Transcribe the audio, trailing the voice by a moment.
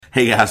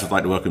Hey guys, I'd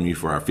like to welcome you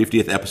for our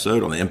 50th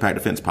episode on the Impact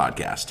Defense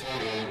Podcast.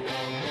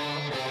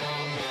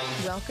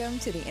 Welcome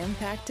to the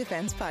Impact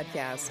Defense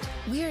Podcast.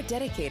 We are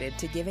dedicated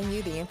to giving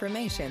you the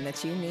information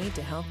that you need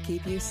to help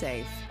keep you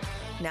safe.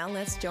 Now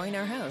let's join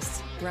our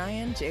hosts,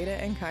 Brian, Jada,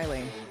 and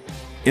Kylie.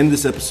 In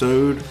this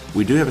episode,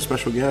 we do have a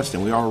special guest,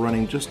 and we are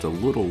running just a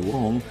little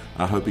long.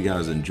 I hope you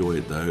guys enjoy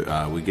it,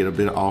 though. We get a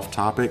bit off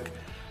topic.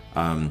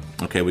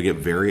 We get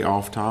very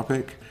off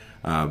topic,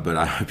 but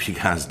I hope you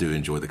guys do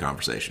enjoy the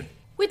conversation.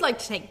 We'd like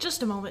to take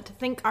just a moment to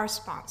thank our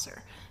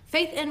sponsor,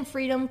 Faith and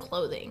Freedom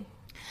Clothing.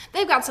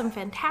 They've got some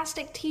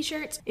fantastic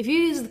t-shirts. If you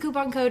use the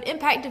coupon code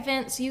Impact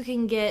Defense, you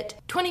can get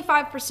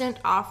 25%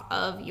 off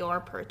of your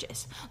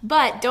purchase.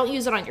 But don't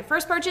use it on your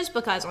first purchase,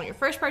 because on your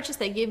first purchase,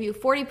 they give you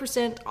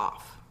 40%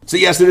 off. So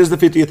yes, it is the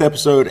 50th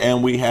episode,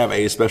 and we have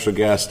a special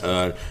guest,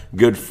 a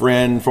good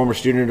friend, former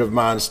student of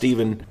mine,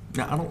 Steven.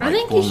 No, I don't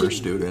like former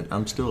student.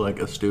 I'm still like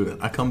a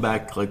student. I come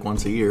back like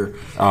once a year.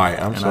 All right,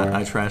 I'm sorry.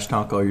 I trash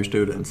talk all your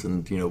students,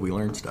 and we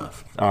learn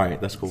stuff. All right,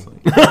 that's cool.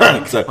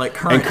 Like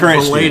current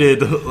belated,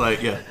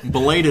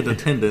 belated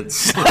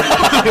attendance.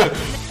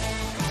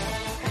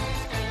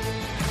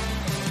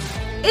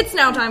 It's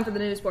now time for the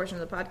news portion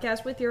of the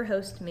podcast with your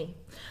host, me.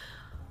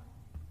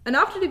 An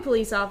off-duty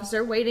police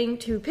officer waiting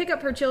to pick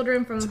up her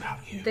children from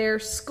their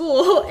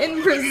school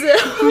in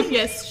Brazil.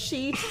 Yes,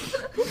 she.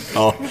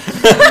 Oh.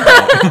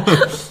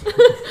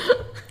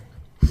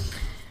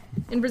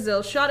 In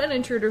Brazil, shot an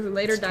intruder who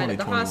later died at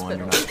the hospital.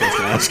 You're not supposed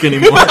to ask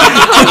anymore.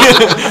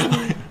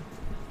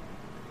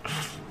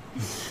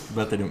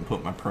 Bet they didn't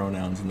put my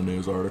pronouns in the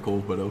news article,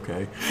 but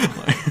okay.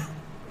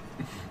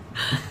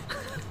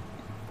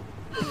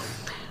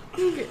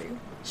 Okay.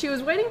 She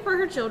was waiting for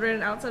her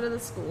children outside of the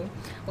school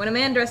when a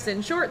man dressed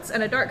in shorts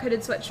and a dark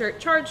hooded sweatshirt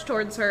charged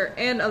towards her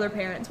and other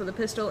parents with a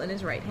pistol in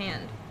his right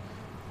hand.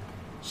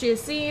 She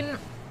is seen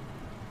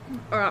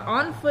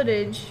on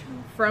footage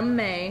from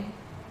May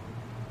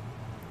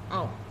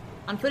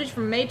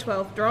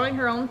 12th, drawing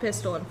her own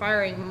pistol and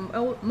firing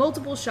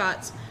multiple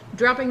shots,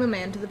 dropping the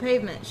man to the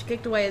pavement. She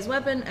kicked away his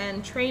weapon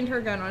and trained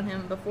her gun on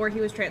him before he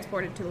was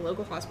transported to the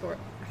local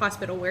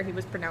hospital where he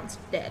was pronounced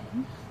dead.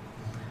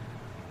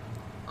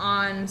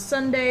 On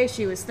Sunday,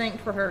 she was thanked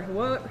for her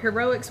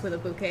heroics with a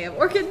bouquet of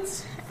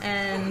orchids,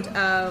 and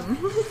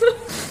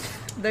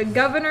the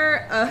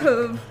governor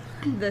of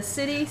the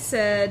city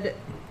said,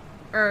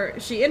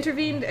 she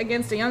intervened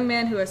against a young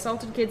man who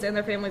assaulted kids and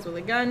their families with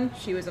a gun.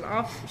 She was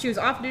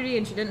off duty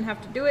and she didn't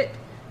have to do it.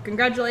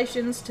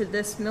 Congratulations to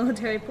this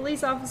military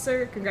police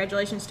officer.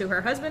 Congratulations to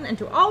her husband and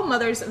to all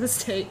mothers of the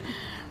state.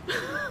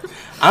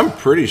 I'm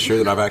pretty sure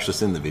that I've actually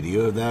seen the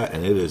video of that,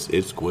 and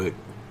it's quick.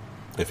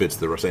 If it's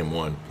the same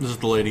one. This is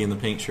the lady in the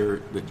pink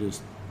shirt that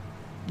just...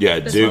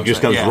 Yeah, dude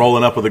just comes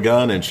rolling up with a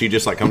gun, and she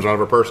just comes out of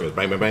her purse and goes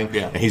bang, bang,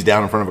 bang, and he's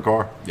down in front of a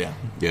car. Yeah.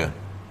 Yeah.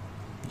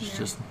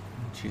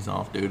 She's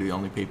off duty. The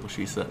only people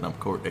she's setting up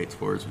court dates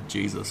for is with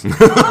Jesus.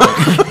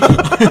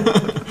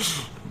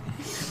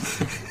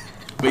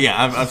 But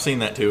yeah, I've seen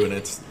that too, and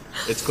it's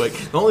quick.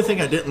 The only thing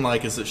I didn't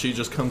like is that she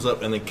just comes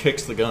up and then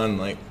kicks the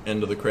gun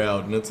into the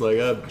crowd, and it's like,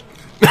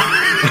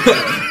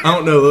 I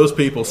don't know those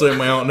people, same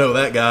way I don't know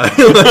that guy.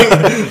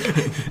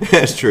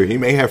 That's true. He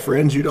may have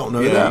friends you don't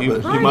know that.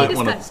 But you might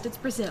want to it's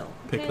Brazil.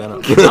 Pick that up.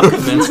 I'm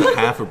convinced that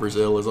half of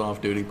Brazil is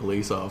off-duty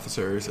police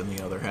officers, and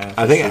the other half.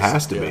 I think it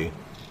has to be.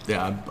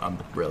 Yeah, I'm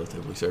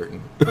relatively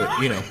certain. But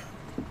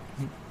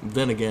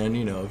then again,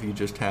 if you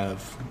just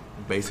have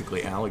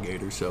basically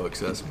alligators so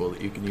accessible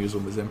that you can use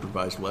them as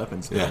improvised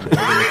weapons, then it's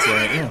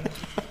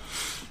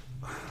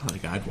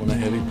like I'd want a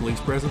heavy police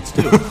presence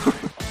too.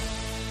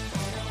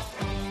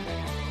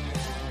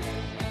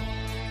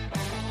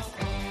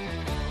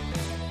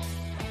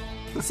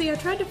 See, I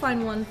tried to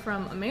find one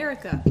from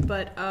America,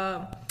 but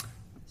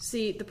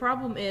the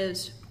problem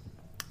is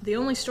the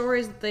only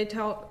stories that they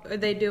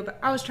do about...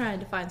 I was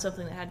trying to find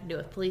something that had to do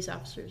with police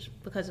officers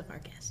because of our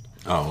guest.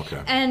 Oh,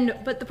 okay.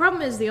 But the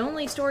problem is the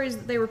only stories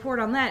that they report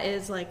on that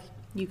is like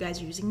you guys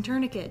using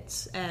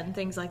tourniquets and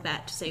things like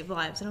that to save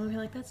lives, and I'm gonna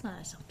be like, that's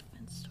not a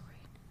self-defense story.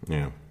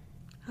 Yeah.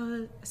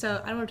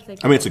 So I don't know what to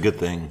think. I mean, it's a good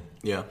thing.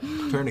 Yeah,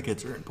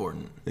 tourniquets are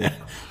important. Yeah.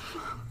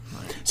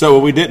 So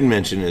what we didn't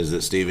mention is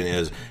that Steven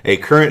is a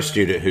current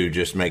student who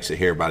just makes it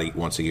here about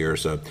once a year or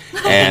so,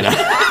 and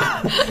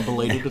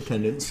belated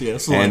attendance,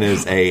 yes, and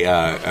is a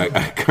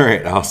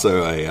current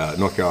also a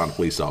North Carolina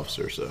police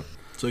officer. So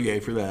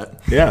yay for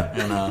that. Yeah,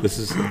 and this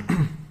is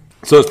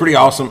so it's pretty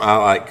awesome.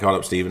 I called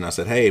up Steven. I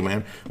said, "Hey,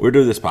 man, we're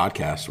doing this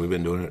podcast. We've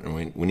been doing it,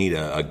 and we need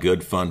a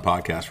good, fun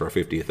podcast for our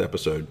 50th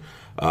episode.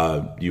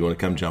 You want to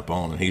come jump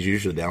on?" And he's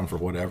usually down for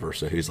whatever.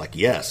 So he's like,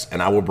 yes.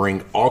 And I will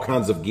bring all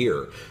kinds of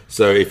gear.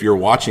 So if you're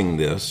watching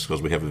this,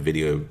 because we have a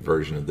video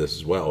version of this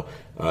as well,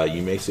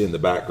 you may see in the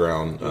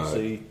background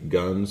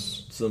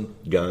guns,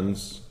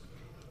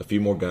 a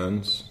few more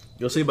guns.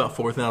 You'll see about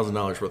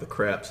 $4,000 worth of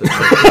crap.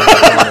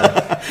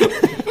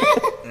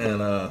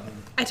 And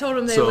I told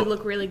him they would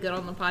look really good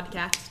on the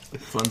podcast.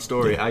 Fun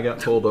story. I got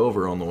pulled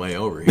over on the way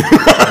over here.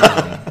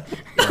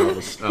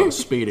 I was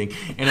speeding,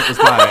 and it was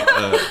by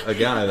a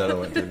guy that I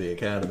went through the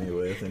academy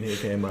with, and he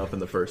came up,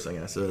 and the first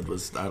thing I said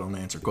was, "I don't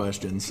answer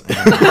questions."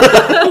 And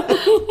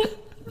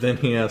then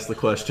he asked the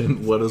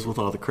question, "What is with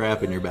all the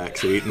crap in your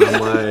backseat?" And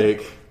I'm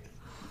like,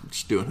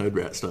 "Just doing hood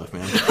rat stuff,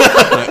 man."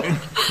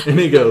 And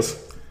he goes,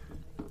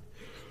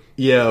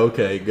 "Yeah,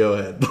 okay, go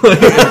ahead."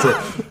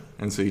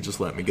 And so he just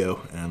let me go,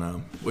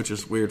 and which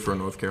is weird for a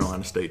North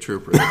Carolina state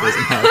trooper. That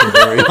doesn't happen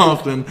very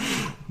often.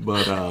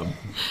 But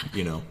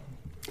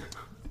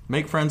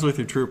make friends with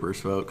your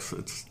troopers, folks.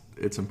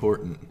 It's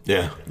important.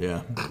 Yeah.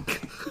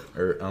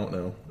 Or I don't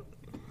know,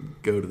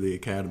 go to the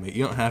academy.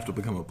 You don't have to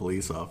become a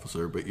police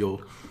officer, but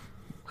you'll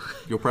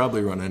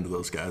probably run into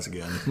those guys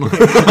again.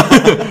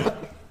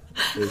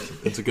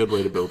 It's a good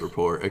way to build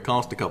rapport. It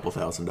costs a couple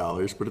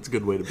 $1,000s, but it's a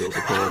good way to build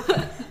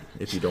rapport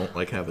if you don't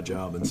have a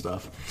job and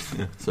stuff.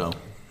 Yeah. So.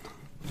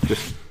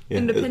 Yeah.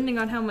 And depending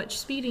on how much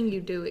speeding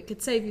you do, it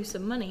could save you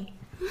some money.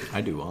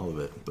 I do all of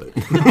it, but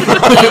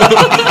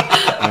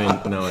I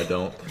mean, no, I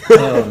don't.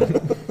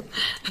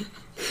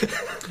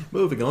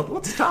 Moving on.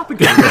 What's the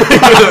topic?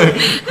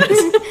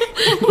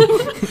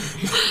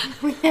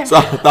 So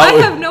I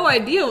have no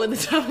idea what the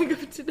topic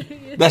of today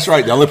is. That's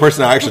right. The only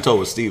person I actually told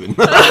was Steven.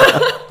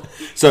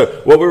 So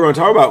what we were going to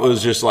talk about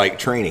was just like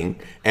training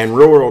and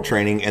real world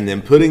training, and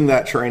then putting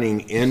that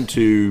training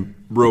into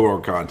real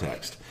world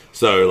context.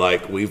 So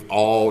like we've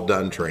all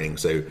done training.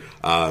 So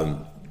I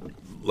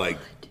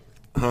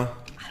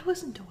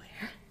wasn't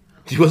aware.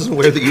 You wasn't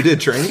aware that you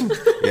did training?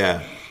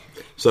 Yeah.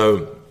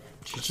 So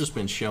she's just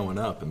been showing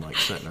up and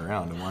sitting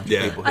around and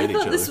watching people I hit each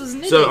thought other. this was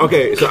knitting. So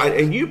okay,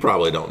 and you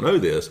probably don't know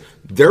this.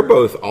 They're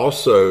both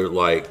also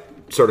like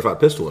certified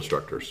pistol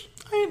instructors.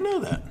 I didn't know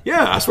that.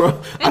 Yeah, that's what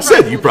I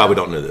said. You probably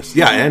don't know this.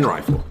 Yeah, and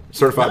rifle,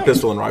 certified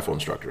pistol and rifle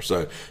instructor.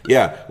 So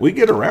yeah, we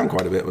get around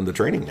quite a bit with the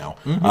training now.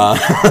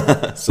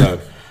 Mm-hmm. So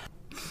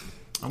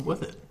I'm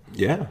with it.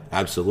 Yeah,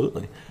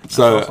 absolutely.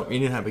 So awesome. You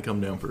need to have me come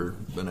down for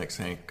the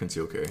next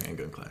concealed carry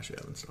handgun class you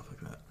have and stuff like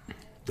that.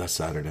 That's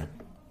Saturday.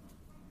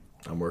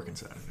 I'm working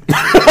Saturday.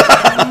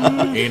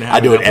 I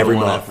do it every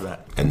month. After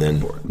that. And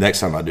then next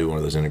time I do one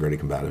of those integrated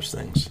combatives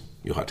things,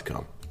 you'll have to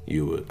come.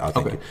 I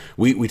think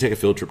we take a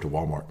field trip to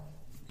Walmart.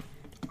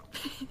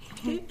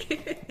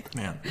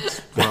 Man,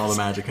 where all the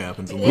magic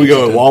happens. We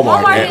go to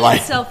Walmart at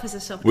itself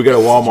is a we go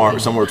to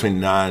Walmart somewhere between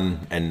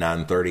 9 and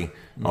 9:30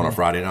 on a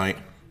Friday night.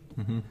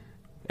 Mm-hmm.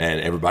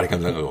 And everybody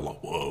comes in and goes,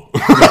 whoa.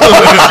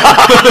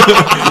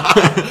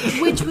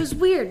 Which was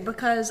weird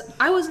because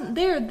I wasn't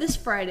there this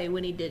Friday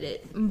when he did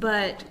it.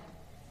 But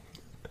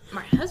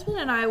my husband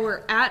and I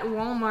were at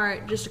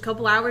Walmart just a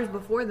couple hours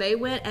before they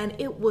went, and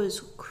it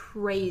was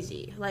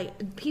crazy.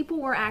 People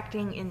were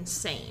acting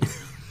insane.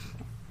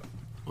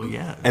 Well,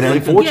 yeah. And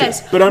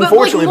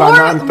unfortunately, by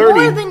 9:30...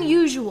 More than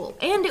usual.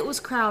 And it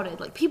was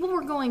crowded. People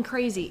were going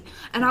crazy.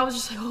 And I was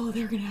just like, oh,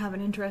 they're going to have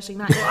an interesting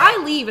night. Well,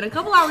 I leave, and a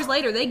couple hours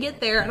later, they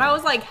get there, and I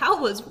was like,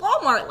 how was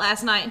Walmart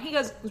last night? And he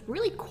goes, it was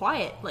really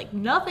quiet.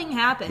 Nothing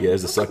happened. Yeah,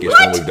 it's the suckiest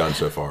one we've done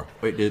so far.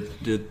 Wait, did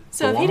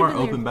Walmart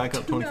open back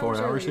up 24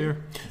 hours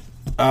here?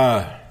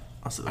 The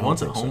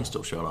ones at home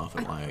still shut off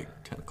at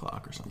 10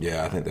 o'clock or something.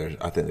 Yeah, I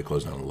think they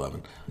closed down at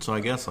 11. So I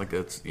guess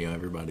that's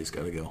everybody's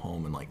got to go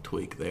home and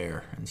tweak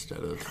there instead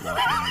of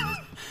walking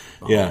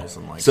in the halls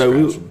and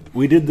so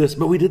we did this,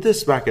 but we did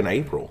this back in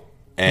April,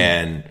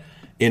 and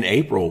in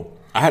April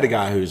I had a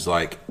guy who's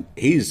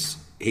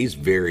he's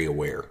very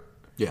aware.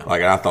 Yeah,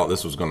 I thought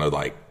this was going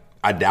to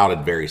I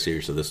doubted very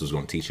seriously this was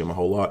going to teach him a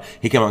whole lot.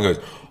 He came out and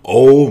goes,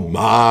 "Oh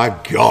my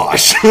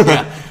gosh!"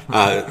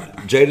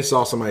 Jada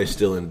saw somebody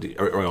stealing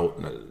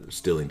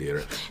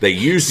deodorant. They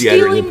used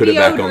deodorant and put it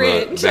back on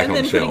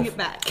the shelf. It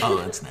back. Oh,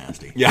 that's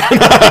nasty. Yeah,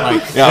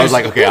 I was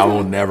like, okay, I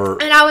will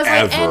never and I was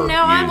ever and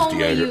now I'm use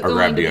only deodorant or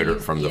grab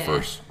deodorant from the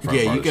first.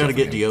 Yeah, you got to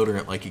get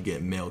deodorant like you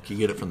get milk. You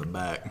get it from the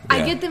back.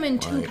 I get them in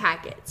 2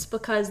 packets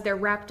because they're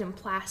wrapped in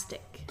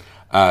plastic.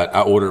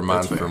 I ordered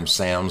mine from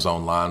Sam's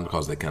online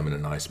because they come in a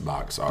nice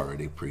box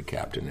already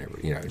pre-capped and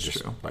everything,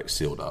 just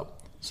sealed up.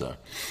 So,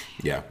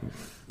 yeah,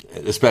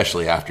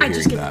 especially after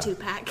hearing that. I just get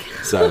the 2-pack.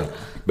 So,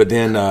 but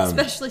then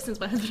especially since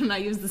my husband and I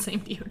use the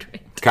same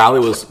deodorant.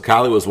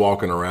 Kylie was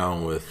walking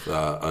around with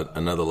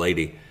another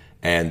lady,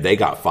 and they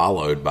got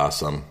followed by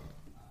some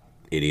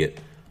idiot.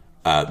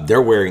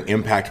 They're wearing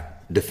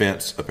Impact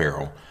Defense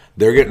apparel.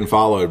 They're getting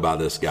followed by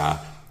this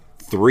guy,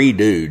 3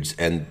 dudes,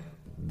 and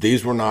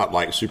these were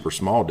not super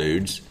small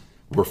dudes.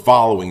 We're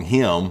following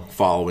him,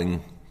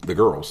 following the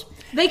girls.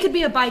 They could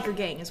be a biker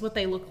gang, is what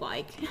they look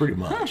like. Pretty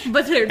much.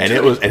 But they're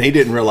and he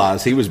didn't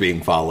realize he was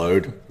being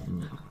followed.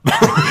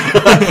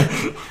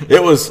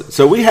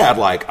 So we had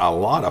a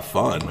lot of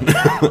fun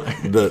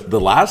the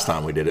last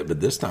time we did it, but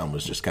this time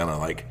was just kind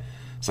of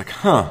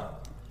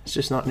it's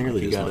just not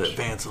nearly as much. You got to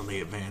advance on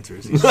the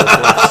advancers.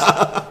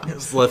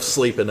 He's left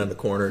sleeping in the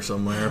corner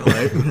somewhere.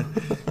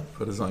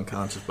 Put his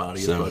unconscious body.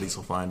 His buddies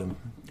will find him.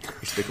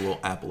 You stick a little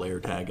Apple Air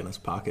tag in his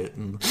pocket.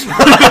 And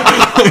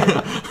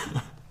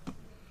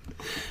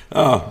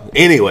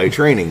anyway,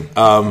 training.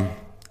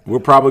 we're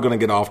probably going to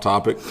get off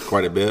topic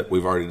quite a bit.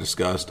 We've already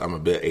discussed I'm a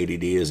bit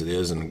ADD as it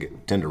is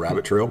and tend to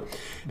rabbit trail.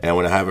 And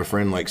when I have a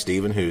friend like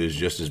Steven who is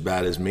just as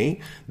bad as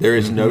me, there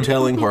is no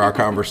telling where our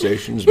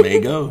conversations may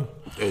go.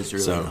 It's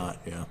really not,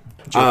 yeah.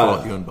 It's your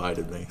fault you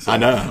invited me. So. I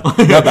know. No,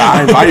 but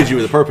I invited you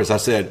with a purpose. I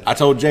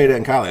told Jada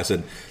and Kylie, I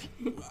said,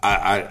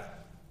 I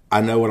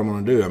know what I'm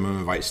going to do. I'm going to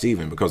invite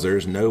Steven because there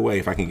is no way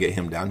if I can get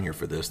him down here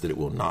for this that it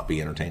will not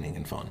be entertaining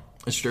and fun.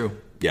 It's true.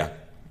 Yeah.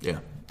 Yeah.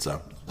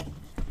 So.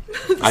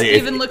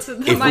 Steven looks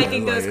at the mic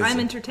and goes, I'm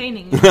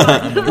entertaining.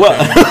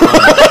 Well,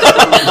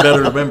 you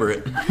better remember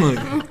it.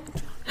 Now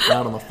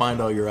I'm going to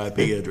find all your IP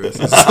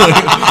addresses.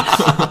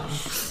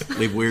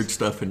 Leave weird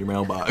stuff in your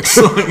mailbox.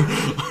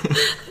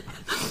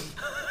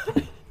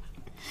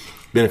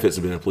 benefits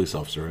of being a police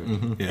officer, right?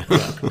 Mm-hmm. Yeah.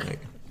 Like,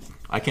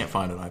 I can't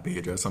find an IP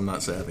address. I'm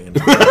not savvy.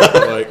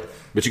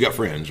 But you got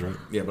friends, right?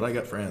 Yeah, but I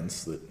got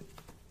friends that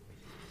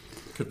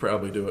could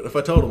probably do it. If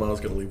I told them I was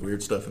going to leave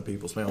weird stuff in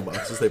people's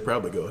mailboxes, they'd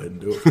probably go ahead and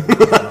do it for me,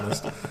 to be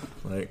honest.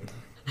 Like,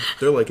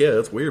 they're like, yeah,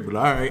 that's weird, but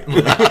all right.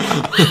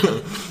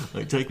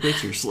 Like, take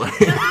pictures. Like,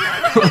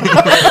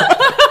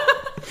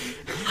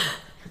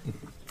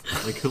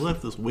 who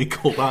left this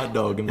week-old hot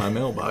dog in my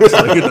mailbox?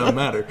 Like, it doesn't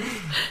matter.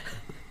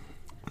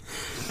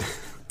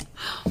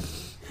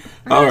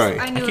 All right.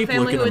 I knew I keep a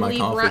family looking who at would my leave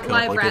coffee cup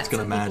live like rats it's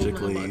going to in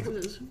people's magically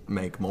mailboxes.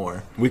 make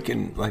more. We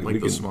can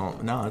Small.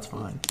 No, it's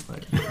fine.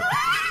 Like,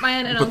 My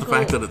aunt and but uncle. the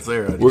fact that it's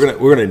there,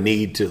 we're gonna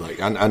need to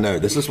I know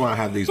this is why I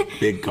have these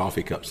big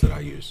coffee cups that I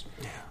use.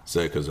 Yeah.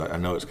 So because I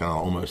know it's kind of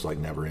almost like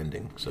never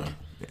ending. So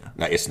yeah.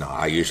 No, it's not.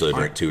 I usually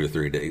drink 2 to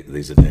 3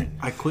 these a day.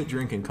 I quit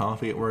drinking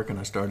coffee at work and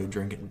I started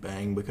drinking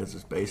Bang because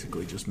it's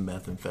basically just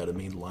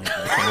methamphetamine like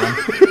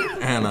that.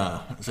 And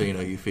so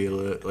you feel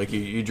it like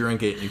you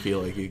drink it and you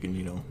feel like you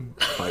can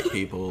fight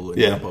people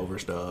and jump over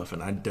stuff,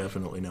 and I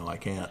definitely know I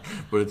can't.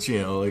 But it's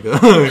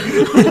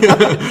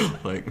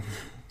like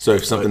So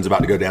if something's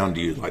about to go down,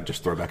 do you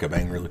just throw back a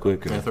Bang really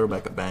quick? I throw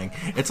back a Bang.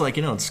 It's like,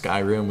 in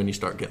Skyrim when you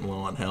start getting low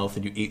on health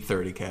and you eat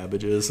 30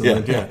 cabbages.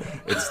 And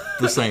it's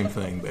the same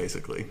thing,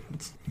 basically.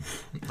 It's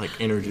like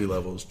energy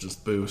levels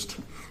just boost.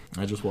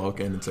 I just walk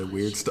in and say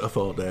weird stuff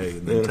all day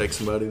and then take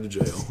somebody to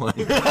jail.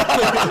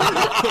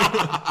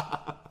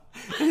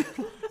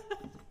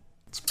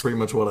 It's pretty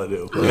much what I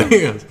do.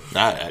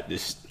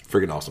 It's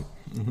freaking awesome.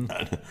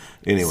 Mm-hmm.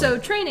 Anyway. So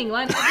training,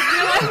 I've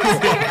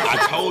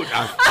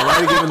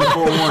already given the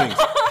forewarning.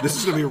 This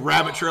is going to be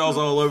rabbit trails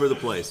all over the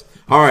place.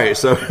 All right,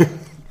 so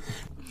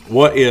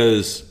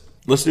let's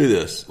do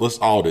this. Let's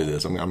all do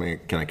this. I'm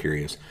kind of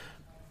curious.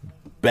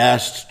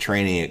 Best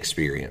training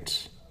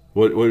experience.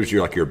 What was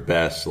your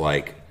best,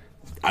 I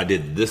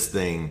did this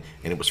thing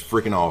and it was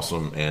freaking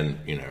awesome and,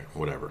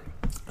 whatever.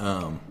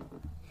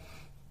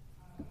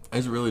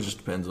 It really just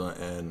depends on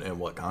in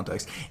what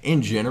context.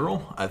 In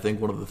general, I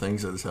think one of the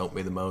things that has helped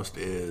me the most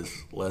is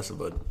less of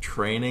a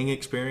training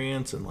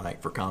experience and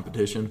for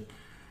competition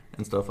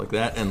and stuff like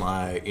that, and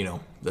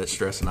that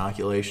stress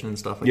inoculation and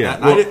stuff like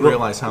that. Well, I didn't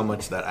realize how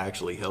much that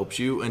actually helps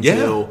you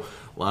until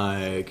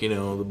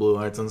the blue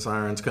lights and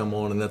sirens come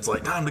on and that's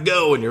time to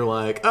go, and you're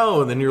like,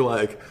 oh, and then you're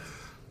like,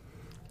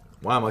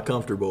 why am I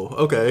comfortable?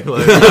 Okay,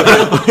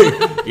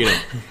 you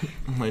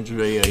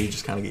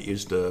just kind of get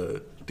used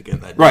to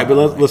getting that. Right, but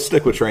let's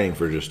stick with training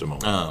for just a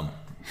moment.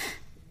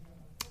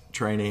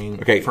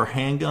 Training for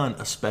handgun,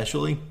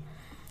 especially.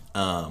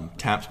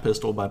 Taps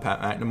Pistol by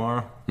Pat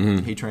McNamara.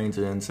 Mm-hmm. He trains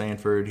in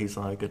Sanford. He's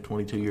a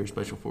 22-year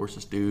Special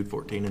Forces dude,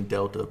 14 in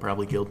Delta,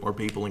 probably killed more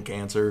people in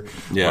cancer.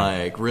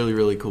 Yeah. Really,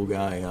 really cool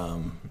guy.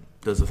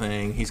 Does a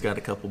thing. He's got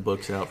a couple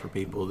books out for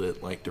people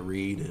that like to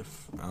read.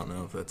 I don't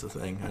know if that's a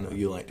thing. I know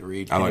you like to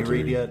read. Can you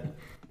read yet?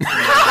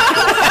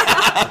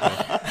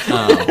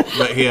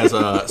 But he has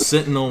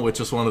Sentinel, which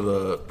is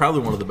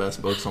probably one of the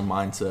best books on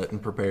mindset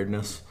and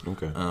preparedness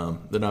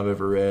that I've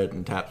ever read,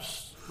 and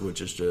Taps, which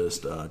is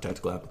just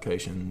tactical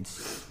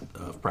applications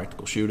of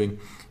practical shooting.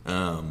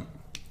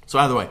 So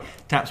either way,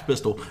 Taps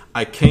Pistol.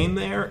 I came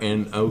there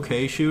an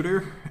okay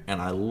shooter,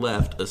 and I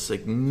left a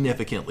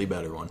significantly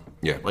better one.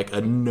 Yeah,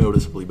 a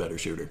noticeably better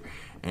shooter,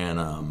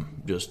 and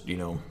just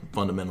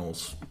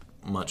fundamentals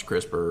much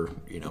crisper.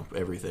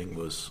 Everything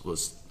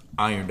was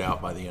ironed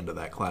out by the end of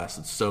that class.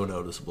 It's so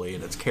noticeably,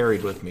 and it's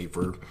carried with me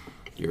for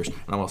years. And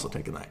I'm also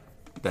taking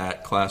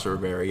that class or a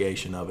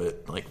variation of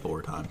it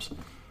 4 times.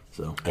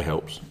 So it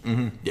helps.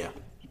 Mm-hmm. Yeah,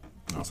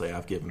 I'll say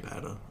I've given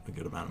Pat a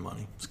good amount of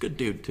money. He's a good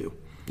dude too.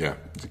 Yeah,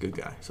 he's a good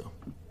guy. So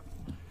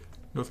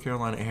North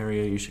Carolina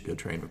area, you should go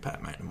train with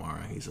Pat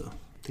McNamara. He's a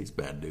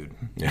bad dude.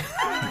 Yeah.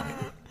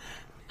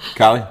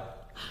 Kylie,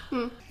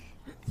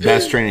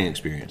 best training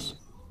experience.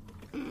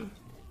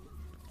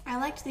 I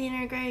liked the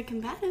integrated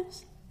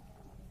combatives.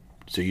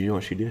 So you know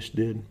what she just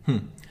did?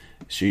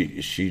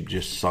 She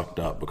just sucked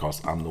up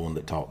because I'm the one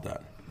that taught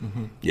that.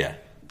 Mm-hmm. Yeah.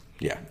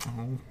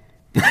 Oh.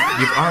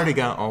 You've already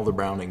got all the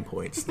Browning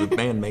points. The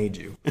man made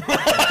you.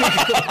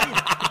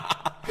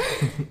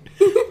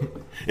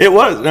 It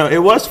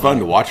was fun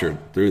to watch her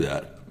through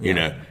that,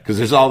 because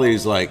there's all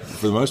these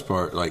for the most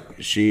part,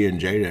 she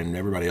and Jada and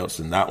everybody else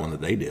in that one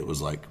that they did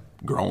was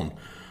grown.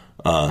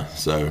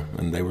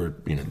 And they were,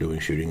 doing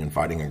shooting and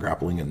fighting and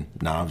grappling and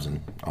knives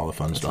and all the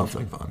fun stuff.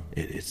 Sounds like fun.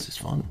 It's just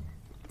fun.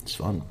 It's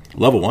fun.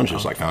 Level 1's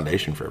just like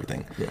foundation for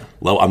everything. Yeah.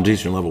 I'm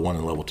teaching level 1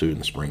 and level 2 in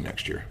the spring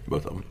next year,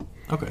 both of them.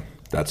 Okay.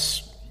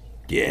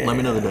 Yeah. Let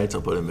me know the dates.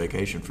 I'll put in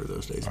vacation for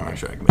those days and make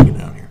sure I can make it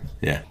down here.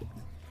 Yeah.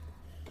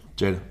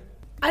 Jada?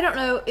 I don't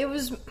know.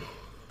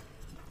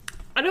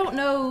 I don't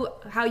know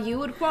how you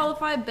would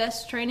qualify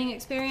best training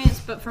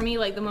experience, but for me,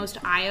 like, the most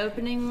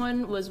eye-opening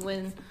one was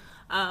when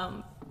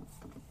I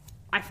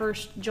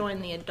first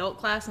joined the adult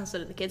class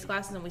instead of the kids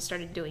classes, and we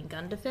started doing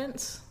gun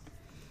defense.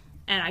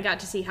 And I got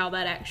to see how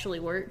that actually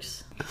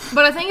works.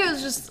 But I think it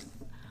was just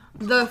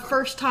the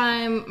first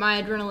time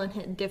my adrenaline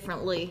hit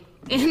differently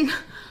in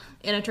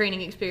a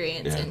training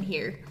experience in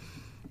here.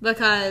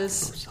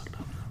 Because...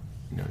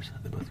 You notice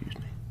they both used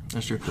me.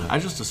 That's true. I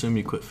just assumed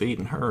you quit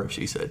feeding her if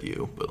she said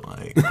you, but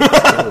like...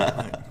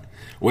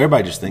 Well,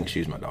 everybody just thinks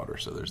she's my daughter,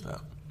 so there's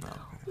that.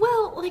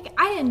 Well, like,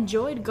 I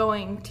enjoyed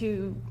going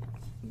to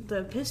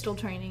the pistol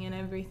training and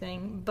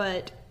everything,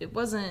 but it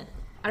wasn't,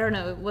 I don't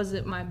know, it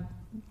wasn't my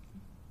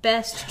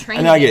best training.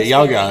 And I get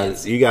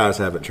experience. you guys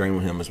haven't trained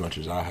with him as much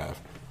as I have.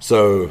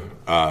 So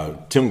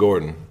Tim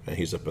Gordon,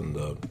 he's up in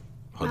the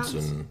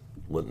Hudson,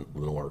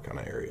 Lenore kind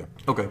of area.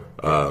 Okay.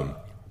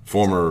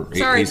 Former.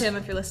 Sorry, Tim,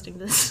 if you're listening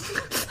to this.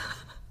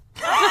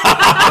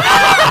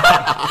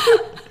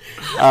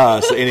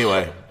 So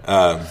anyway,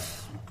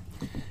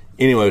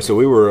 so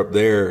we were up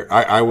there.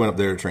 I went up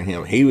there to train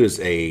him. He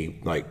was a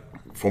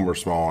former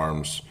small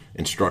arms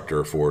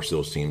instructor for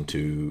SEALs Team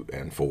 2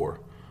 and 4.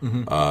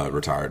 Mm-hmm.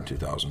 Retired in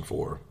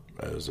 2004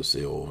 as a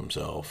SEAL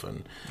himself,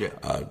 and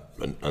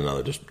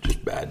another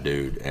just bad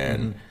dude.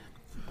 And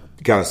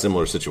kind of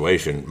similar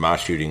situation. My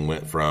shooting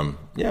went from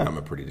I'm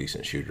a pretty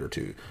decent shooter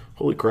to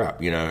holy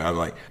crap, I'm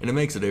like, and it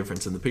makes a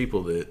difference in the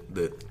people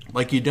that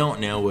like you don't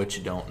know what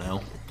you don't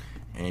know.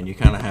 And you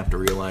kind of have to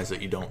realize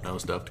that you don't know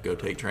stuff to go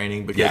take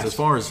training because as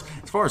far as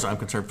I'm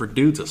concerned, for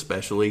dudes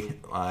especially,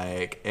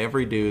 like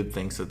every dude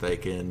thinks that they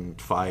can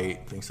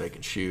fight, thinks they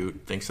can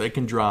shoot, thinks they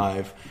can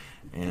drive,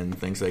 and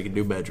thinks they can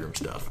do bedroom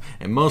stuff.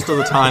 And most of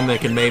the time they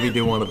can maybe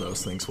do one of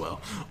those things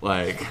well.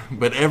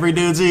 But every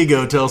dude's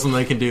ego tells them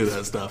they can do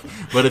that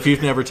stuff. But if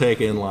you've never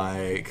taken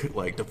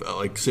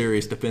like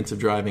serious defensive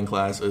driving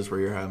classes where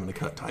you're having to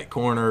cut tight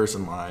corners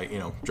and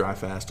drive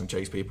fast and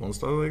chase people and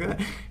stuff like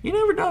that, you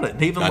never done it.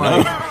 And even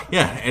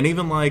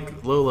even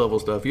low level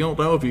stuff, you don't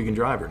know if you can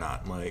drive or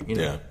not.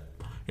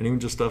 And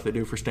even just stuff they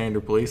do for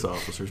standard police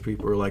officers.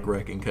 People are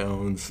wrecking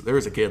cones. There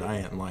was a kid I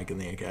didn't like in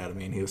the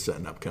academy, and he was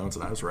setting up cones,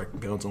 and I was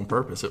wrecking cones on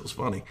purpose. It was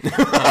funny.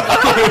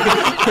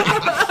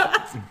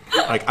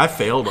 I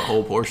failed a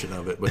whole portion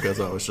of it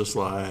because I was just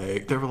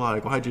they were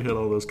like, why'd you hit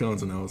all those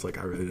cones? And I was like,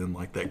 I really didn't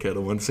like that kid. I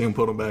wanted to see him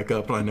put them back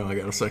up, and I know I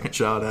got a second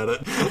shot at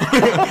it.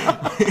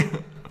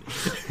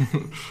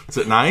 Is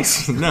it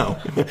nice? No.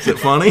 Is it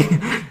funny?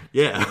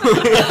 Yeah.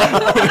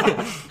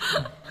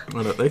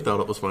 But they thought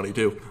it was funny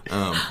too.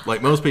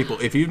 Like most people,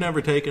 if you've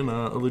never taken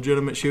a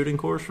legitimate shooting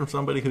course from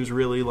somebody who's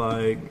really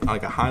like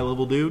a high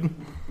level dude,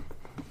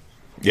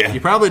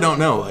 you probably don't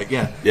know. Like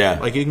you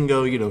can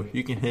go,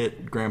 you can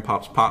hit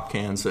grandpop's pop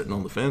can sitting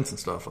on the fence and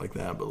stuff like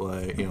that. But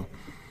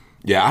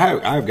I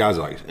have guys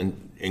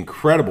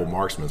incredible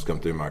marksmen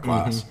come through my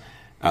class.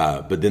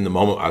 But then the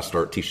moment I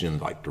start teaching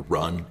them to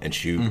run and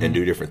shoot and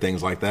do different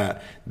things like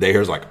that,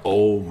 they're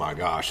oh my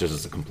gosh, this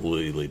is a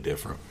completely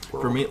different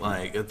world. For me,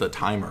 the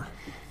timer.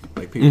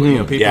 People who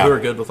are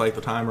good with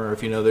the timer, if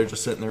they're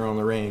just sitting there on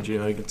the range, you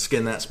can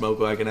skin that smoke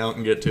wagon out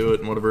and get to it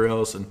and whatever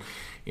else, and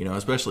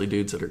especially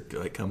dudes that are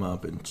come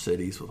up in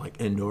cities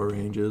with indoor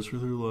ranges where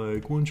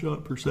they're 1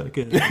 shot per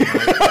second,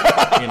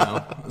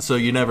 so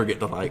you never get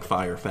to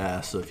fire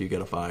fast. So if you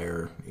get a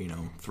fire,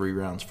 3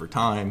 rounds for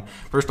time.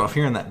 First off,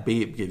 hearing that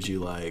beep gives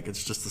you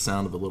it's just the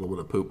sound of a little bit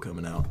of poop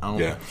coming out.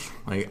 I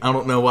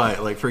don't know why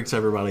it freaks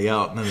everybody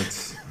out, and then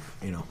it's.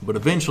 But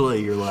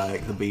eventually you're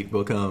the beat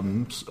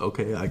becomes,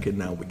 okay, I can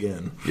now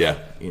begin. Yeah.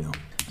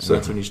 So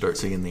that's when you start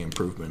seeing the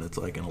improvement. It's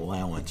an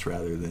allowance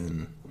rather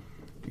than,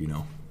 you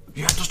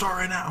have to start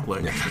right now.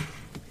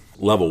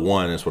 Level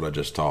 1 is what I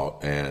just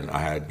taught, and I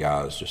had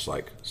guys just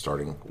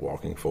starting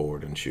walking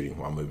forward and shooting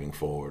while moving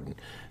forward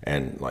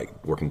and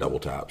working double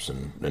taps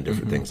and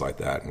different things like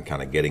that, and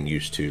kind of getting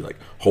used to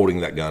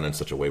holding that gun in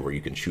such a way where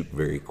you can shoot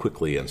very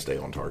quickly and stay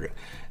on target.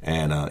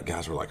 And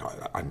guys were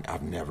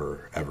I've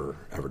never,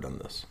 ever done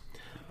this.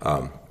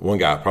 One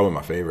guy, probably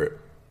my favorite,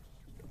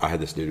 I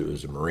had this dude who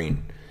was a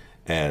Marine,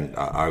 and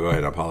I'll go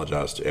ahead and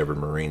apologize to every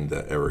Marine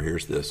that ever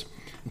hears this.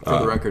 For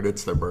the record,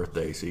 it's their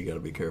birthday, so you got to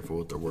be careful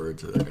with their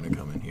words, or they're going to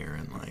come in here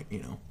and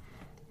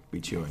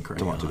be chewing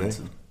crayons. Today?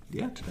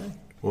 Yeah, today.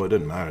 Well, it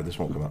doesn't matter. This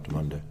won't come out to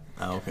Monday.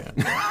 Oh, okay.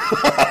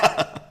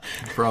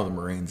 For all the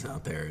Marines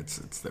out there, it's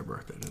their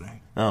birthday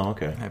today. Oh,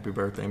 okay. Happy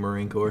birthday,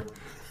 Marine Corps.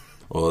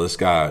 Well, this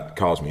guy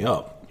calls me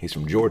up. He's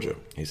from Georgia.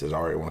 He says,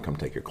 all right, I want to come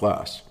take your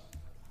class.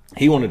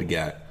 He wanted to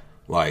get,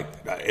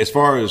 as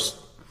far as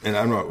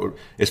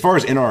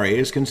NRA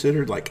is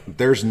considered,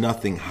 there's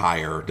nothing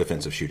higher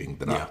defensive shooting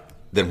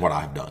than what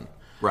I've done.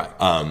 Right.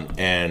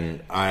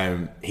 And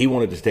he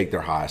wanted to take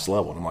their highest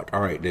level. And I'm like,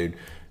 all right, dude.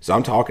 So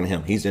I'm talking to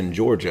him. He's in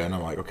Georgia. And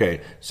I'm like,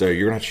 okay, so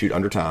you're going to have to shoot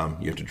under time.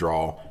 You have to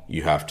draw.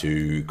 You have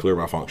to clear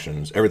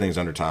malfunctions. Everything's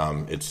under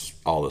time. It's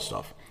all this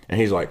stuff. And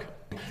he's like,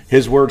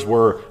 his words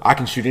were, I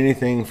can shoot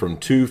anything from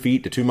 2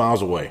 feet to 2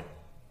 miles away.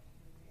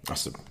 I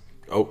said,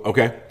 oh,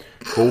 okay,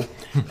 cool.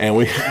 And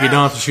you don't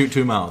have to shoot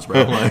 2 miles,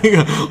 bro.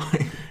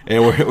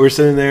 And we're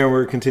sitting there and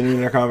we're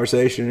continuing our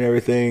conversation and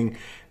everything.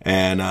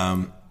 And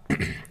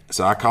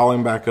so I call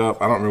him back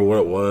up. I don't remember what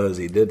it was.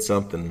 He did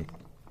something.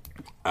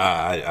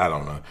 I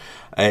don't know.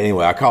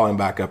 Anyway, I call him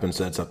back up and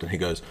said something. He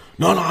goes,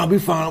 no, I'll be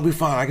fine.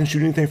 I can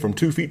shoot anything from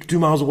 2 feet to 2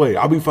 miles away.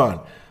 I'll be fine.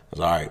 I was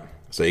all right.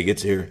 So he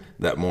gets here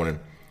that morning,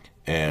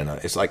 and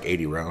it's like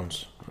 80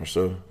 rounds or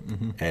so.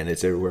 And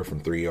it's everywhere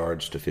from 3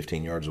 yards to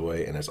 15 yards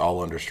away, and it's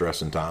all under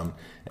stress and time,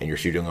 and you're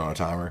shooting on a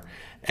timer.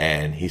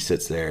 And he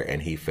sits there,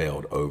 and he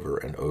failed over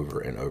and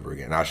over and over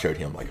again. And I showed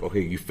him, like,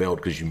 okay, you failed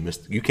because you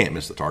missed. You can't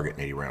miss the target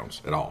in 80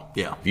 rounds at all.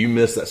 Yeah. If you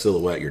miss that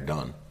silhouette, you're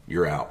done.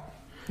 You're out.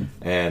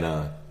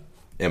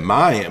 And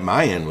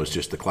my end was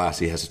just the class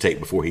he has to take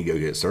before he go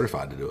get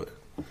certified to do it.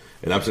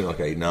 And I'm saying,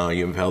 okay, no,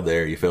 you failed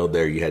there. You failed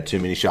there. You had too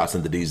many shots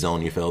in the D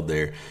zone. You failed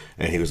there.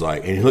 And he was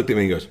like, and he looked at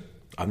me and he goes,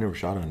 I've never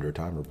shot under a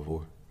timer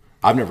before.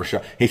 I've never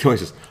shot. He told me,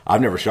 he says,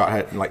 I've never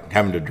shot like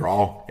having to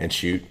draw and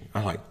shoot.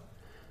 I'm like,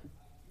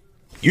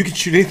 you can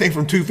shoot anything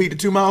from 2 feet to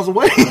 2 miles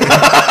away.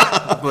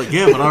 But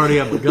I already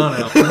have my gun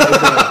out.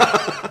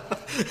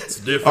 It's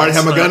different. I already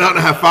have my gun out and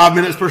I have 5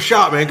 minutes per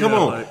shot, man. Come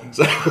on.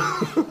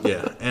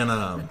 Yeah,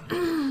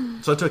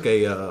 and so I took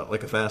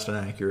a fast and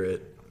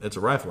accurate. It's a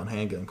rifle and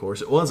handgun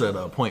course. It was at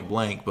point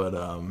blank, but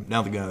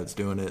now the guy that's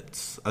doing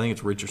it, I think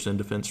it's Richardson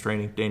Defense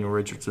Training, Daniel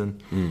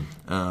Richardson.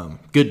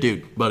 Good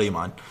dude, buddy of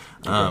mine.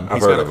 He's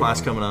got a class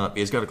coming up.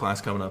 He's got a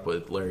class coming up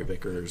with Larry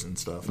Vickers and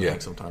stuff. I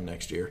think sometime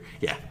next year.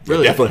 Yeah,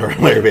 really, definitely heard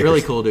Larry Vickers.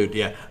 Really cool dude.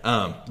 Yeah,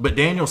 but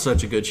Daniel's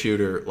such a good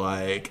shooter.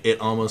 Like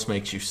it almost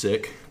makes you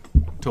sick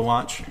to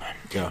watch.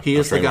 Yeah, he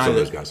is the guy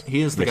that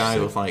he is the guy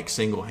with like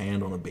single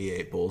hand on a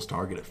B8 Bulls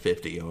target at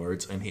 50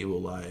 yards, and he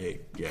will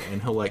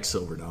he'll like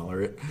silver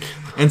dollar it.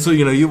 And so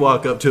you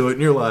walk up to it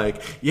and you're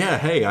like, yeah,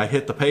 hey, I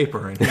hit the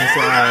paper, and he's like,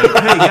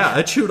 hey, yeah,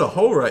 I chewed a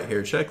hole right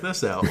here. Check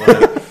this out.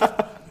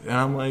 And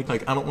I'm like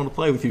I don't want to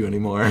play with you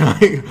anymore. I'm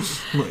like,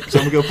 so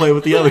I'm gonna go play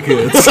with the other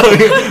kids. So,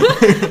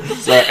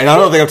 and I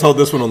don't think I've told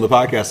this one on the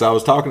podcast. I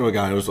was talking to a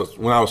guy. It was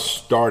when I was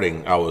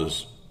starting. I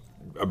was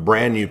a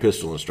brand new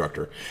pistol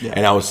instructor,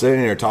 and I was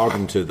sitting there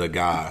talking to the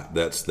guy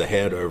that's the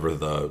head over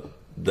the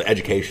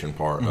education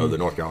part of the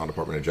North Carolina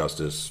Department of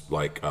Justice,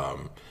 like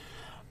for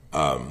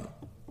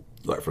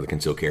the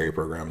concealed carry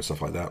program and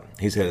stuff like that.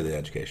 He's head of the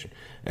education,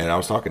 and I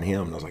was talking to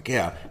him, and I was like,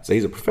 yeah. So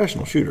he's a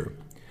professional shooter.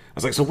 I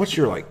was like, so what's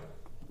your like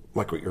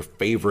your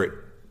favorite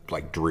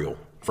drill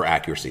for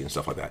accuracy and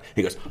stuff like that?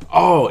 He goes,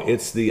 oh,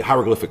 it's the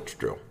hieroglyphic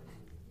drill.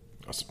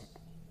 I said,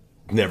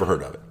 never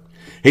heard of it.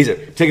 He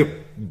said, take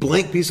a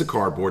blank piece of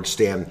cardboard,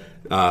 stand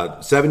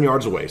 7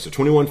 yards away, so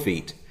 21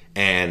 feet,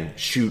 and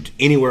shoot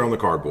anywhere on the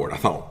cardboard. I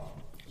thought,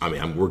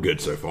 we're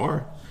good so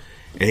far.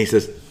 And he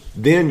says,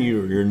 then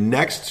your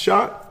next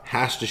shot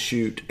has to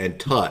shoot and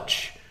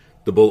touch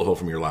the bullet hole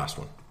from your last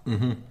one.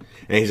 And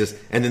he says,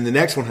 and then the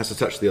next one has to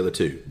touch the other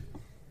two.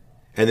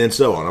 And then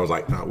so on. I was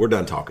like, no, we're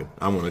done talking.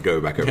 I'm going to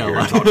go back over here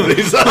and talk to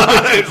these.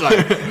 It's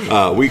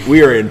like,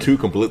 we are in two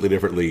completely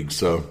different leagues.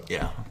 So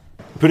yeah,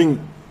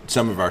 putting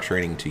some of our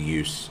training to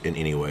use in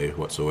any way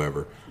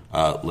whatsoever.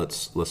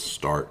 Let's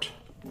start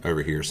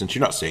over here since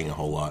you're not seeing a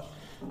whole lot,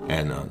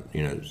 and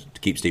to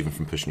keep Stephen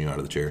from pushing you out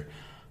of the chair.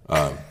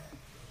 I'll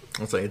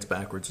say it's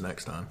backwards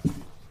next time.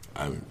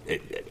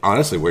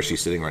 Honestly, where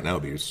she's sitting right now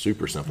would be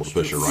super simple to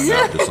push her right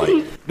now. Just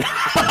like.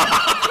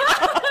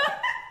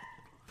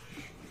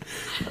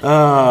 It's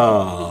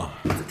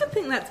a good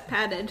thing that's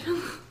padded.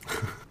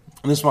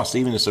 And this is why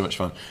Steven is so much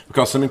fun,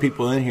 because so many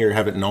people in here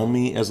haven't known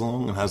me as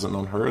long and hasn't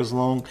known her as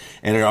long,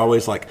 and they're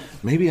always like,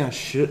 maybe I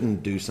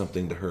shouldn't do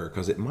something to her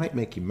because it might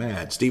make you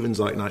mad. Steven's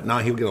like, nah,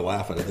 he'll get a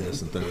laugh out of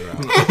this and throw her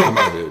out. I'm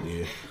not doing it to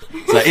you.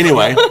 So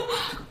anyway,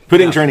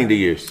 putting training to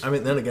use.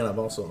 Then again, I've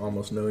also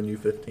almost known you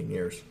 15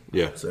 years.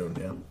 Yeah. Soon,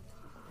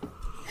 yeah.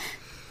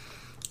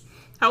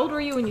 How old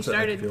were you when you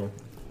started?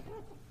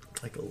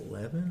 Like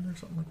 11 or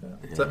something like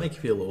that. Does that make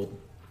you feel old?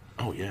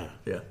 Oh, yeah.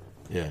 Yeah.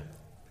 Yeah.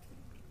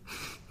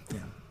 Yeah.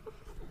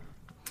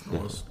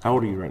 Almost. How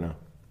old are you right now?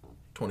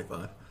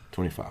 25.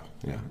 25,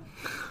 yeah.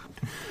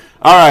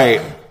 All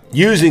right.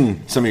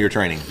 Using some of your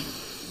training.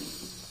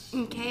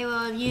 Okay, well,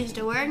 I've used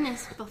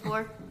awareness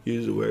before.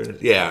 Use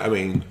awareness. Yeah,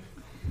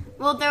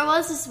 Well, there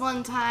was this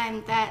one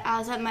time that I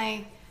was at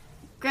my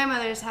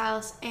grandmother's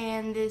house,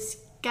 and this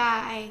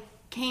guy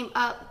came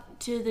up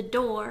to the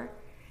door,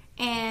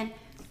 and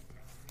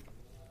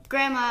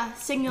Grandma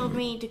signaled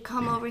me to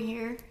come over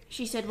here.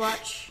 She said,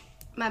 watch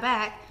my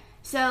back.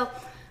 So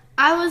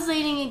I was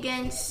leaning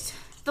against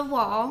the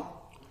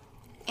wall,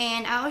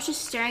 and I was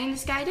just staring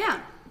this guy down.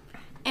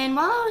 And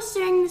while I was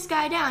staring this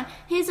guy down,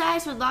 his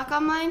eyes would lock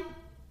on mine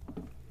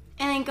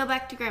and then go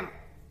back to Grandma.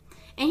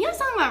 And he was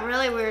talking about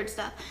really weird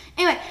stuff.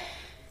 Anyway,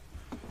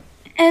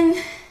 and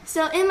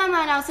So in my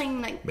mind, I was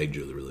thinking like, Made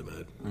Julie really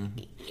mad.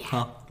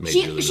 Huh? Made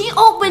she Julie she really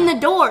opened the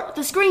door,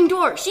 the screen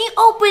door. She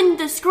opened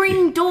the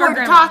screen door to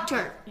grandma. talk to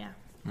her, Yeah.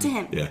 to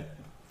him. mad.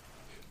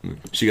 Yeah.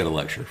 She got a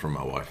lecture from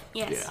my wife.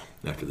 Yes.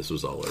 Yeah. After this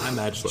was all over. I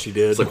imagine she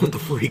did. It's like, what the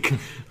freak?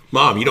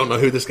 Mom, you don't know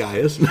who this guy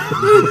is? And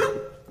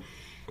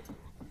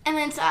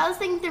then so I was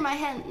thinking through my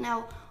head,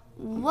 now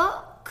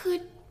what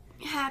could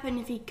happen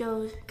if he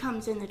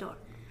comes in the door?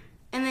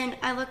 And then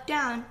I look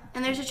down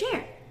and there's a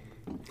chair.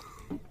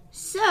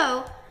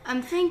 So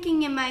I'm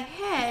thinking in my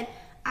head,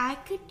 I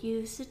could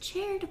use the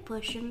chair to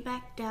push him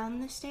back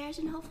down the stairs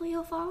and hopefully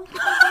he'll fall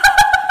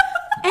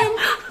and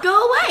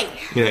go away.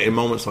 Yeah, in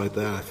moments like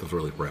that, I feel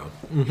really proud.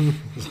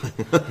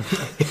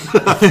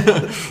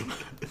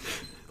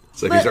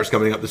 So if he starts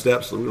coming up the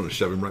steps, we're going to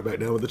shove him right back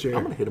down with the chair.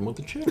 I'm gonna hit him with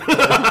the chair.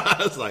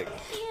 It's like,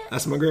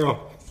 that's my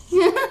girl.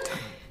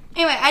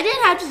 Anyway, I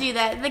didn't have to do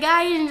that. The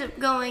guy ended up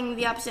going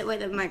the opposite way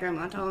that my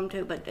grandma told him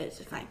to, but it's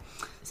fine.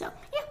 So,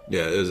 yeah.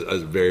 Yeah, it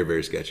was a very,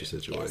 very sketchy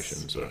situation.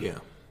 Yes. So Yeah.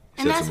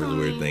 She And said that's some really when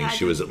weird we things. had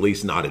She was to- at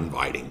least not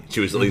inviting. She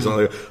was at least not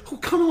like, oh,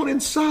 come on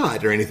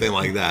inside or anything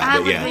like that. I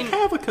But would yeah, be-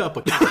 Have a cup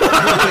of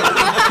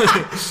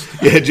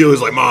yeah, Jill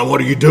was like, Mom, what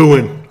are you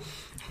doing?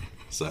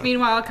 So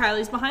Meanwhile,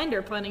 Kylie's behind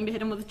her, planning to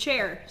hit him with a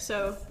chair.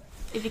 So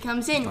If he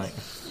comes in, Like,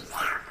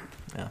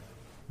 yeah.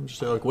 I'm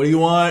just like, what do you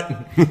want?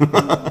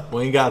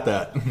 We ain't got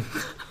that.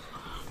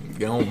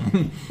 Go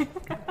home.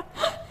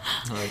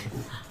 Like,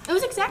 it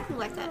was exactly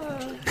like that.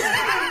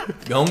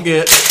 go and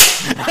get.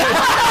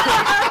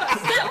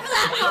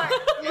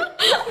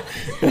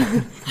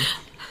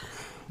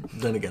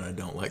 Then again, I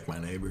don't like my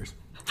neighbors.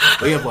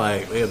 We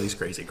have these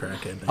crazy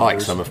crackhead neighbors. I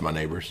like some of my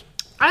neighbors.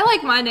 I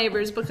like my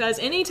neighbors because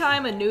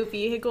anytime a new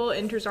vehicle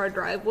enters our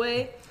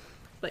driveway,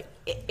 like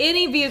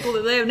any vehicle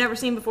that they have never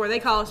seen before, they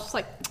call us just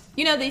like,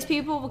 you know these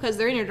people because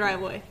they're in your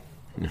driveway.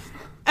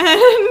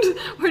 And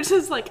we're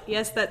just like,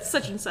 yes, that's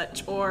such and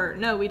such. Or,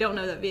 no, we don't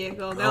know that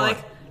vehicle. They're Oh,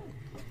 like,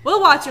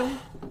 we'll watch them.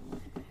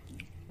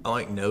 I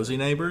like nosy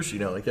neighbors,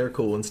 like they're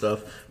cool and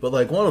stuff. But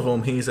like one of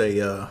them, he's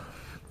a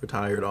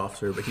retired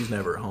officer, but he's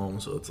never at home,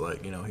 so it's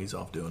like, he's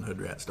off doing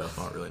hood rat stuff.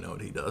 I don't really know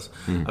what he does.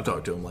 I've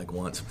talked to him like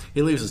once.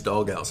 He leaves his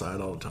dog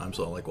outside all the time,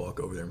 so I'll like walk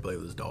over there and play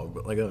with his dog.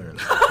 But like other than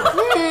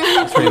that,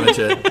 that's pretty much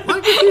it.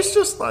 Like he's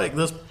just like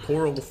this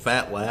poor old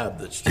fat lab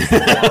that's just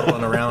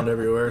waddling around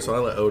everywhere. So I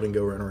let Odin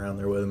go run around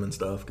there with him and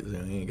stuff because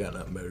he ain't got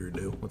nothing better to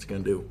do. What's he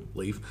gonna do?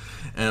 Leave?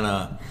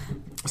 And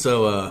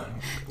so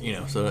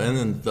and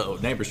then the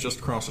neighbors just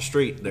across the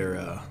street,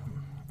 they're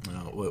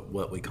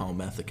what we call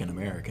Mexican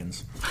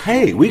Americans.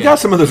 Hey, we got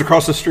some of those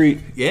across the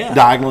street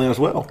diagonally as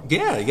well.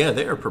 Yeah,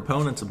 they are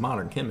proponents of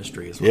modern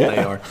chemistry is what Yeah.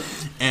 they are.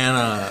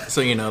 And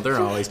so,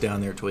 they're always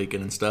down there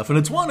tweaking and stuff. And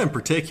it's one in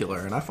particular,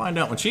 and I find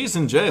out when she's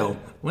in jail,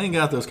 we ain't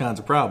got those kinds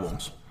of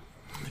problems.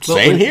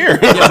 Same here.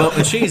 Yeah, but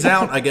when she's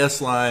out, I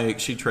guess, like,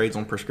 she trades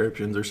on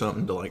prescriptions or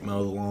something to, like,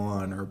 mow the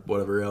lawn or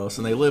whatever else.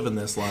 And they live in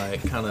this,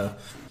 like, kind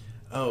of...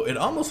 Oh, it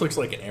almost looks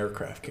like an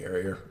aircraft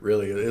carrier.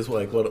 Really, it is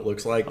like what it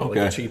looks like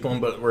a cheap one,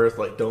 but where it's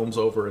like domes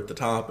over at the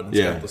top and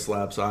it's got the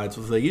slab sides.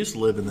 So they used to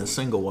live in this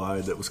single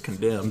wide that was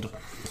condemned,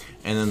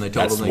 and then they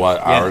told That's them what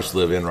ours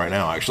live in right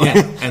now, actually.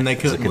 Yeah, and they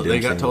couldn't. It's a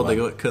They got condemned told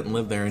single they couldn't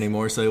live there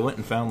anymore, so they went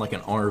and found like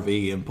an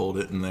RV and pulled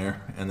it in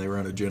there, and they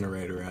run a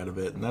generator out of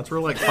it, and that's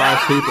where like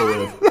 5 people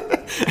live.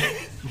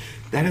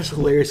 That is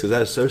hilarious because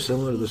that is so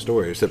similar to the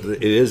story, except that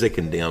it is a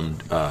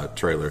condemned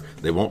trailer.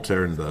 They won't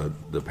turn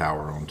the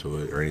power onto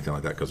it or anything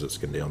like that because it's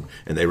condemned,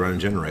 and they run a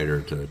generator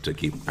to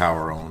keep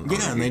power on.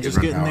 Yeah, and they just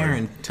get in there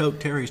and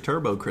toke Terry's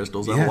turbo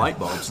crystals and light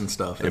bulbs and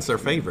stuff. It's their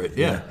favorite.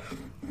 Yeah.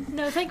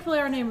 No, thankfully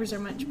our neighbors are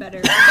much better.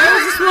 There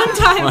was this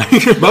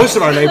one time. Most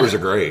of our neighbors are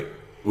great.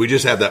 We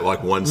just have that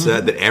like one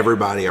set that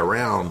everybody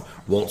around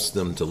wants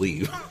them to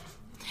leave.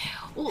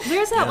 Well,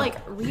 there's that like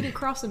Read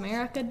Across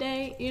America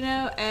Day,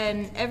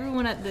 and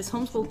everyone at this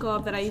homeschool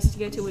co-op that I used to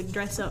go to would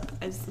dress up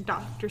as the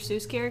Dr.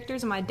 Seuss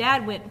characters, and my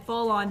dad went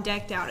full on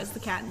decked out as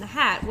the Cat in the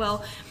Hat.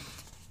 Well,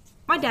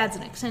 my dad's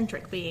an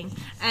eccentric being,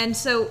 and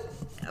so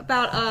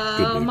about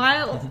a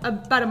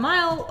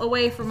mile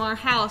away from our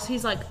house,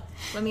 he's like,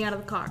 "Let me out of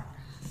the car."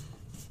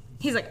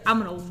 He's like, "I'm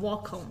gonna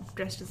walk home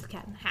dressed as the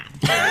Cat in the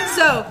Hat."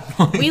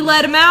 So we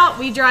let him out.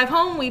 We drive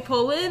home. We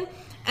pull in,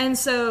 and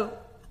so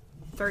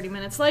 30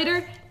 minutes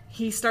later,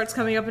 he starts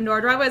coming up into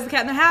our driveway as the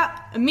Cat in the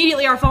Hat.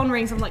 Immediately our phone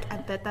rings. I'm like, I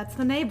bet that's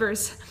the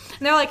neighbors.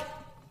 And they're like,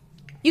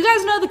 you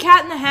guys know the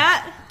Cat in the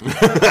Hat?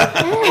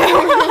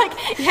 We're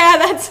like, yeah,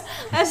 that's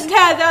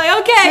Dad. They're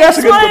like, okay, Yeah, that's just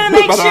a good wanted to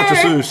book make by Dr.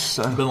 sure.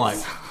 Seuss. I've been like,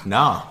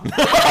 nah.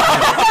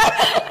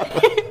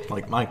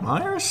 Like Mike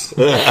Myers?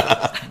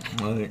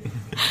 Like,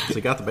 has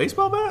he got the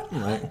baseball bat?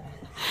 Like,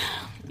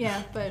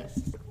 Yeah, but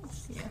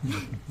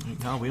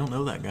no, we don't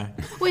know that guy.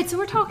 wait, so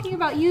we're talking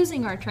about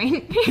using our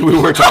train. We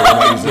were talking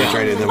about using the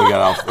training, and then we got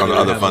off on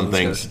other fun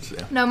things.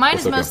 Yeah. No, mine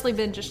has okay. mostly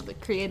been just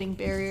like creating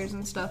barriers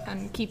and stuff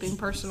and keeping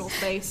personal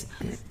space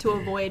to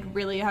avoid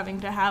really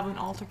having to have an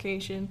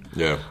altercation.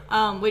 Yeah.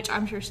 Which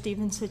I'm sure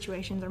Steven's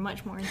situations are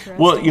much more interesting.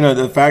 Well,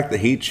 the fact that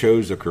he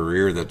chose a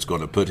career that's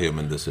going to put him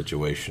into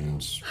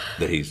situations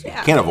that he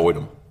can't avoid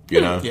them.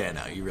 You know? Yeah,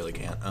 no, you really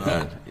can't.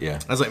 Yeah.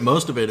 I was like,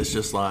 most of it is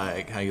just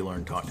like how you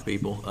learn to talk to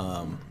people.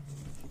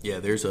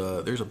 There's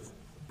a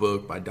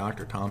book by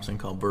Dr. Thompson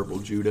called Verbal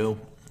Judo,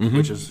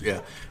 which is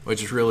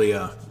really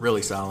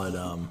really solid.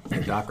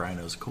 Doc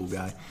Rhino's a cool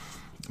guy,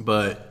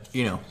 but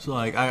so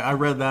like I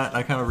read that,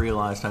 I kind of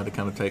realized how to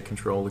kind of take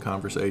control of the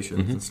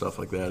conversations and stuff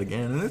like that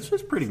again, and it's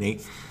just pretty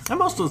neat. And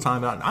most of the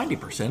time, about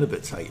 90% of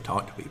it's how you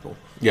talk to people.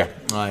 Yeah.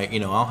 Like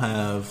I'll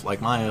have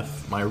like my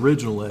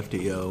original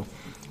FTO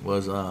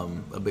was a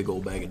big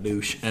old bag of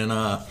douche, and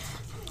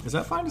is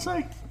that fine to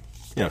say?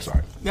 Yeah,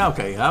 sorry. Yeah,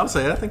 okay. I would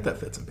say I think that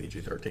fits in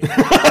PG-13.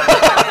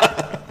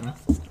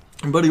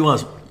 But he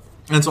was.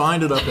 And so I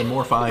ended up in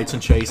more fights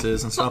and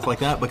chases and stuff like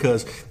that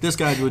because this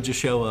guy would just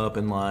show up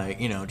and like,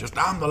 just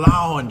I'm the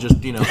law and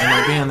just, and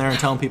like being there and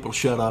telling people to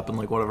shut up and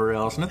like whatever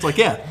else. And it's like,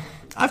 yeah,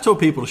 I've told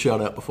people to shut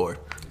up before.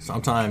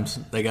 Sometimes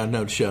they got to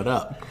know to shut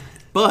up.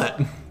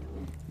 But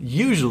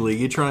usually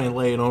you try and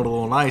lay it on a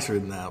little nicer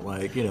than that.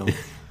 Like, you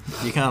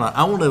kind of,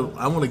 I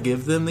want to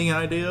give them the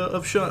idea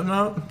of shutting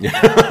up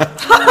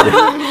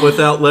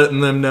without letting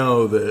them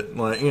know that,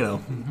 like,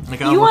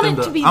 like I You want them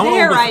it to be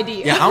their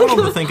idea. Yeah, I want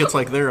them to think it's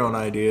like their own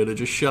idea to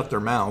just shut their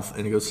mouth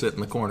and go sit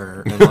in the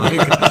corner and like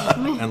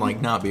and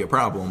like not be a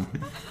problem.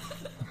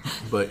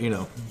 But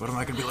but I'm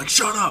not gonna be like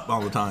shut up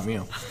all the time,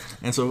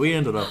 And so we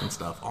ended up in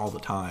stuff all the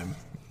time.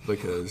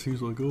 Because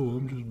he's like, oh,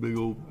 I'm just a big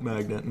old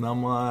magnet. And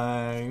I'm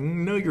like,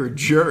 no, you're a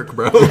jerk,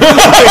 bro.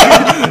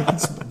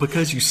 It's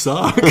because you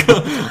suck.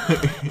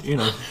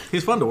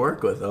 He's fun to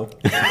work with, though.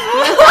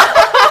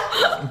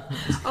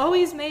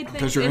 Always made things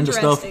Because you're into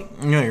stuff.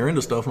 interesting. Yeah, you're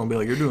into stuff, and I'll be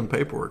like, you're doing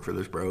paperwork for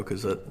this, bro,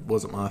 because that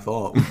wasn't my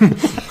fault.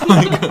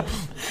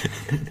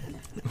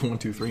 1,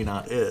 2, 3,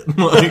 not it.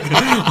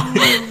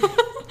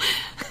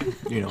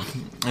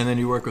 And then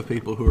you work with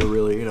people who are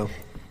really,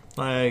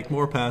 like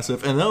more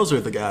passive, and those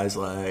are the guys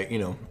like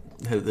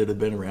that have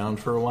been around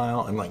for a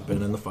while and like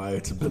been in the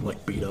fights and been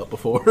like beat up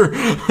before,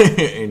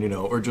 and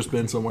or just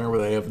been somewhere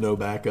where they have no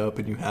backup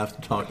and you have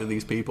to talk to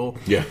these people.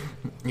 Yeah,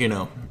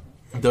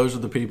 those are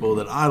the people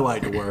that I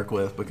like to work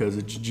with because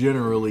it's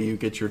generally you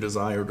get your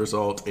desired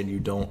result and you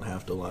don't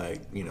have to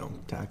like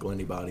tackle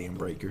anybody and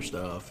break your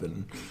stuff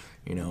and.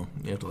 You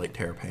have to like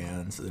tear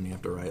pants, and then you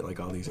have to write like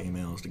all these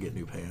emails to get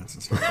new pants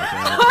and stuff like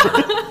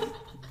that.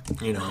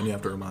 And you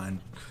have to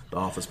remind the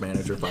office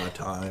manager 5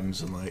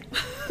 times, and like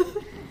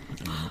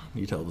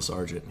you tell the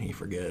sergeant and he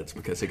forgets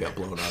because he got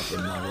blown up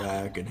in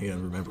Iraq and he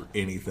doesn't remember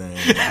anything.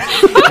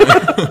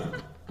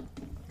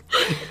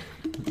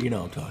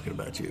 I'm talking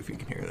about you if you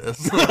can hear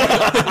this.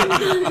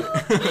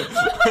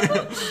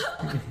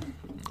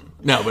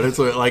 No, but it's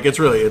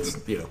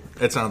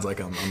it sounds like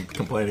I'm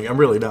complaining. I'm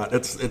really not.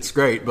 It's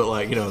great, but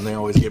like, and they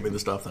always give me the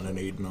stuff that I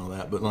need and all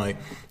that. But like,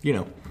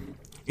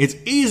 it's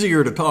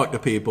easier to talk to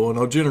people, and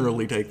I'll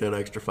generally take that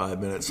extra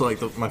 5 minutes. So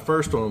like my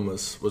first one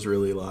was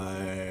really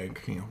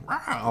like,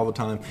 all the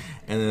time.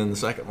 And then the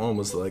second one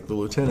was like the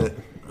lieutenant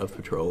of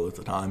patrol at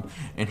the time.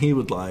 And he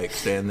would like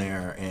stand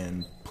there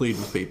and plead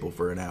with people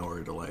for an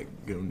hour to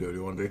like get them to do what he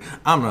wanted to do.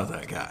 I'm not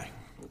that guy.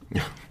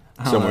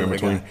 Somewhere in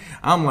between.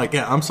 I'm like,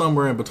 yeah, I'm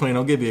somewhere in between.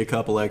 I'll give you a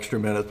couple extra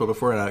minutes, but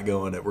if we're not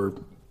going,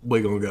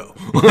 we gonna go.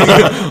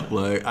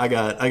 Like I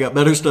got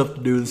better stuff to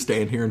do than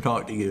stand here and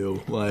talk to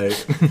you. Like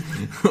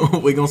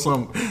we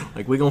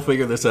gonna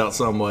figure this out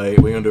some way.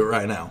 We're gonna do it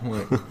right now.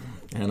 Like,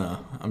 and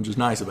I'm just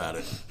nice about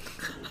it.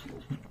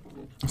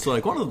 So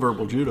like one of the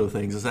verbal judo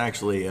things is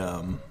actually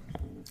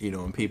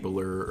when people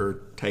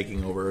are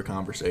taking over a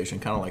conversation,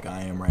 kind of like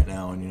I am right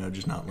now, and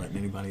just not letting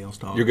anybody else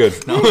talk. You're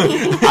good. No.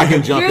 I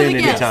can jump You're in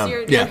the guest.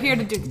 anytime. You're here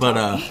to do the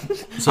talking.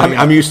 So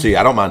I'm used to it.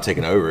 I don't mind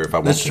taking over if I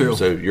want That's to. true.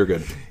 So you're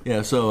good.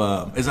 Yeah,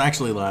 so it's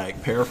actually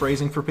like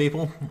paraphrasing for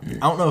people. I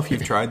don't know if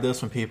you've tried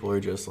this when people are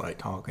just like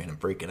talking and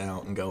freaking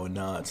out and going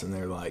nuts, and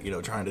they're like,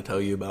 trying to tell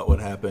you about what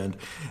happened,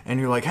 and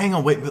you're like, hang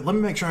on, wait, but let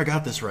me make sure I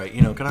got this right.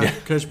 Can I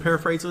just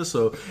paraphrase this?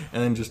 So,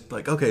 and then just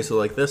like, okay, so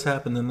like this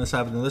happened, then this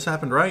happened, then this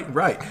happened,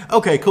 right?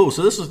 Okay, cool.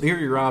 So here are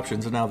your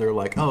options, and now they're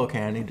like, oh,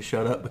 okay, I need to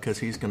shut up because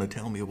he's going to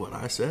tell me what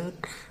I said.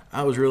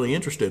 I was really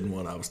interested in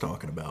what I was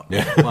talking about.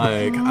 Yeah.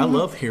 Like, I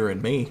love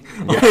hearing me.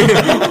 Like,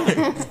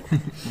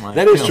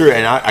 that is true,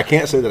 and I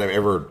can't say that I've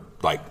ever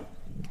like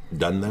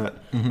done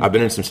that. Mm-hmm. I've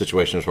been in some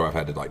situations where I've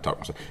had to like talk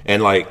myself,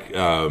 and like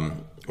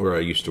where I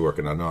used to work,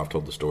 and I know I've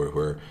told the story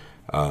where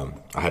I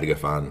had to go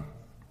find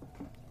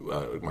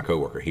my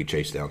coworker. He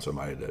chased down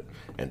somebody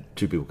and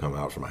 2 people come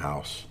out from a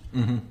house,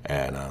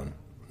 and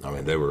I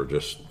mean they were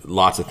just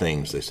lots of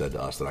things they said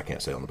to us that I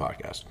can't say on the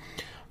podcast.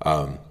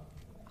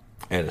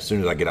 And as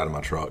soon as I get out of my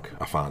truck,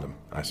 I find him.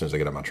 As soon as I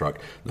get out of my truck,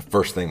 the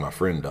first thing my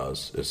friend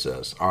does is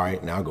says, all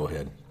right, now go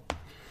ahead.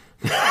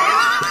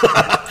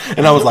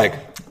 And I was like,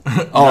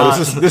 oh,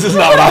 this is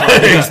not what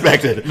I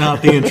expected.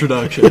 Not the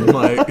introduction.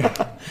 Like,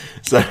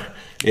 so,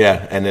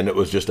 yeah. And then it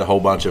was just a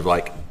whole bunch of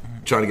like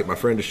trying to get my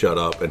friend to shut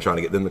up and trying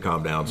to get them to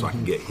calm down so I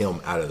can get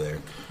him out of there.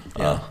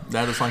 Yeah,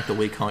 that is like the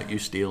 "we caught you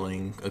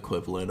stealing"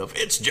 equivalent of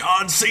 "it's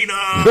John Cena."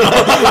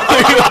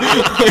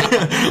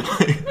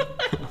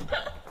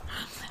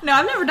 No,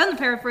 I've never done the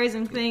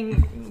paraphrasing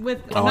thing with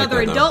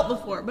another that, adult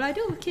before, but I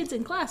do it with kids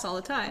in class all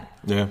the time.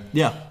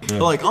 Yeah. But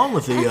like on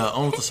with the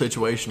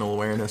situational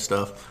awareness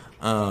stuff.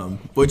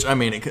 Which I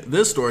mean,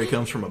 this story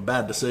comes from a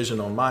bad decision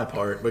on my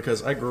part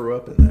because I grew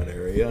up in that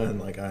area and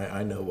like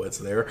I know what's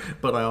there,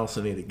 but I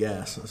also needed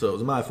gas, so it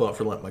was my fault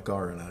for letting my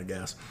car run out of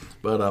gas.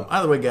 But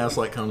either way, gas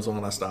light comes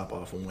on, I stop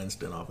off in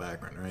Winston off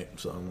Akron, right?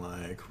 So I'm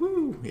like,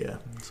 whoo, yeah.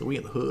 So we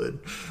in the hood,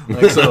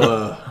 like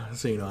so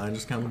you know, I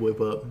just kind of whip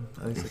up.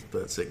 I think it's like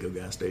that Citgo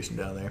gas station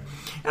down there.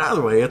 And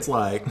either way, it's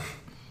like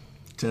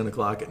 10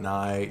 o'clock at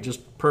night,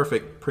 just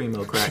perfect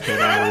primo crackhead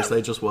hours.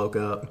 They just woke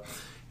up.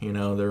 You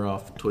know, they're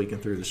off tweaking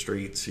through the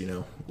streets, you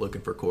know,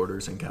 looking for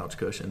quarters and couch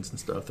cushions and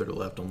stuff that are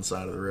left on the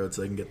side of the road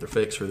so they can get their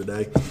fix for the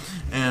day.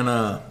 And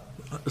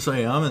so,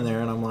 yeah, I'm in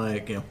there, and I'm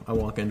like, you know, I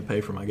walk in to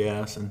pay for my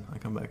gas, and I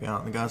come back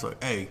out, and the guy's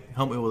like, hey,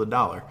 help me with $1.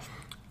 I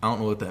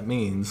don't know what that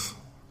means.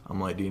 I'm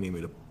like, do you need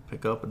me to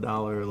pick up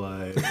 $1?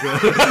 Like,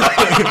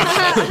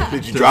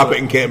 did you drop it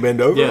and can't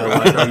bend over? Yeah,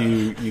 like, are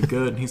you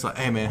good? And he's like,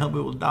 hey, man, help me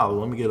with $1.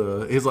 Let me get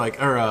a, he's like,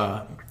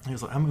 help me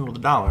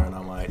with $1. And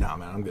I'm like, nah,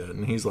 man, I'm good.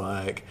 And he's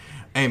like,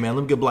 hey, man,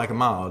 let me get Black and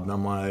Mild. And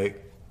I'm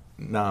like,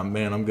 nah,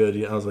 man, I'm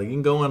good. I was like, you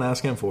can go and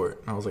ask him for it.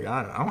 And I was like,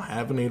 I don't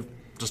have any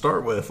to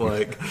start with.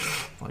 Like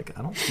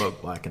I don't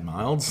smoke Black and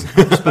Milds.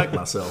 I respect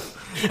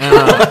myself.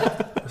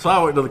 And so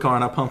I went to the car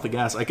and I pumped the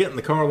gas. I get in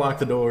the car, lock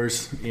the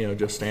doors, you know,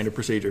 just standard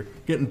procedure.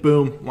 Getting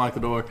boom, lock the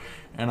door.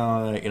 And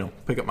I, you know,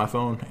 pick up my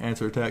phone,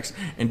 answer a text.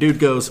 And dude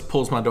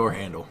pulls my door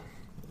handle.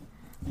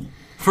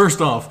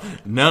 First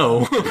off,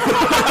 no.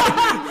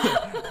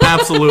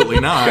 Absolutely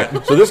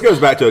not. So this goes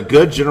back to a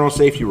good general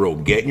safety rule.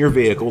 Get in your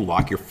vehicle,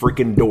 lock your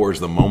freaking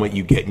doors the moment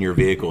you get in your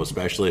vehicle,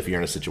 especially if you're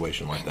in a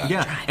situation like that.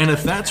 Yeah, and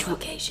if that's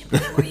location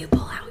before you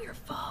pull out your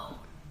phone.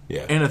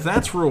 Yeah. And if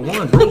that's rule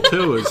 1, rule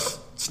 2 is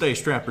stay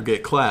strapped or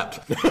get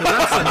clapped. That's the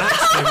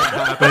next thing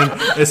that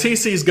happened is he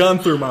sees gun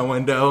through my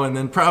window and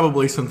then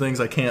probably some things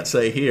I can't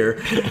say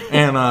here.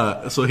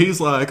 And so he's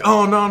like,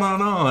 oh, no.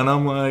 And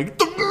I'm like,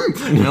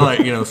 and like,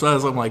 you know, so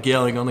as I'm like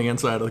yelling on the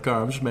inside of the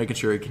car, I'm just making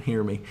sure he can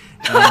hear me.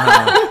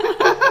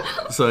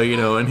 And, so, you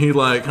know, and he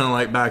like kind of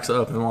like backs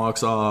up and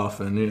walks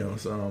off. And, you know,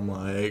 so I'm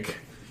like,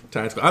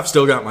 tactical. I've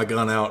still got my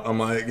gun out. I'm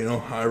like, you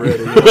know, I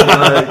ready. You know,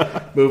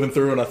 like, moving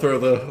through, and I throw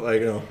the, like,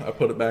 you know, I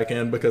put it back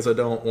in because I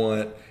don't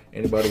want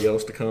anybody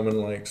else to come and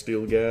like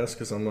steal gas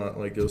because I'm not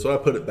like, so I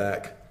put it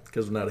back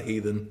because I'm not a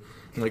heathen.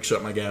 Like,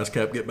 shut my gas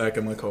cap, get back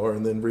in my car,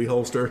 and then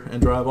reholster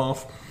and drive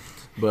off.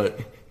 But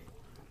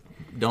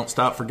don't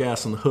stop for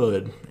gas in the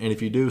hood. And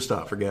if you do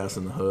stop for gas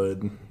in the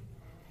hood,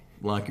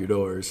 lock your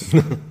doors.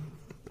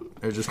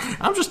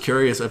 I'm just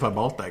curious if I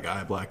bought that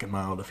guy Black and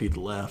Mild, if he'd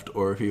left,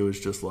 or if he was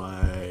just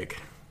like,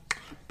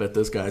 bet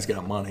this guy's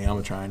got money, I'm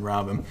gonna try and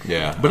rob him.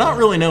 Yeah. But I don't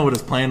really know what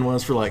his plan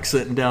was for like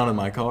sitting down in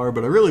my car,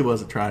 but I really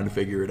wasn't trying to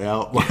figure it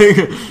out. Like,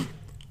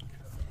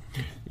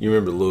 you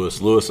remember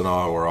Lewis and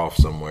I were off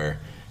somewhere,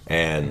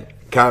 and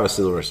kind of a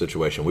similar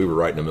situation. We were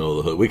right in the middle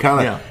of the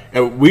hood.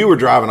 And we were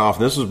driving off,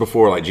 and this was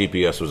before like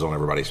GPS was on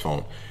everybody's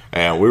phone.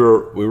 And we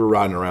were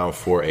riding around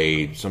for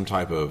some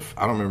type of,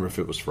 I don't remember if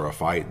it was for a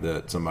fight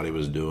that somebody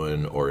was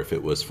doing or if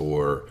it was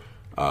for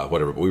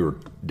whatever. But we were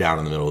down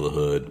in the middle of the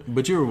hood.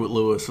 But you were with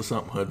Lewis, so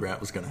something hood rat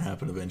was going to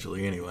happen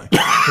eventually anyway.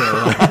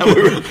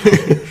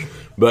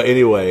 But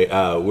anyway,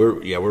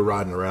 we're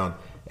riding around,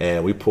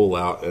 and we pull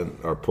out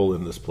or pull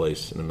in this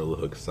place in the middle of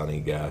the hood because I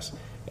need gas.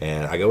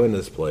 And I go into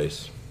this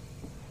place,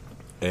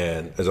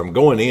 and as I'm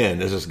going in,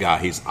 there's this guy.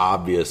 He's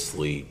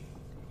obviously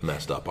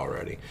messed up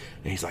already,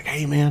 and he's like,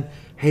 "Hey man,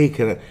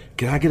 can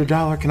I get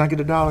 $1? Can I get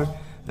 $1?"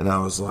 And I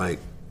was like,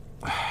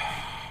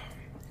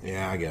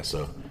 "Yeah, I guess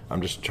so."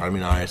 I'm just trying to be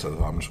nice.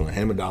 I'm just going to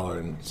hand him $1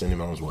 and send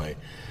him on his way.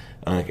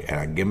 And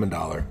I give him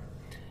 $1,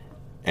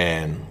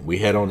 and we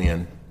head on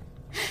in.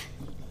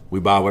 We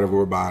buy whatever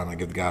we're buying. I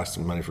give the guy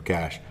some money for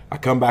cash. I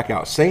come back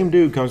out. Same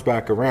dude comes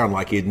back around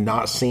like he had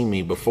not seen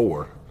me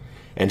before,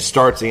 and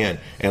starts in.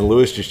 And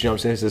Lewis just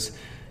jumps in and says,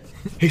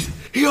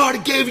 he already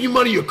gave you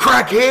money, you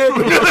crackhead.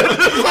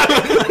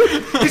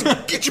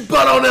 Just get your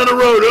butt on down the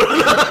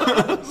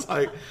road. It's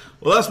like,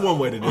 well, that's one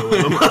way to do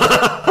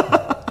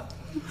it.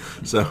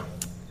 So,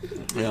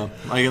 yeah,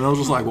 like, and they'll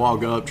just like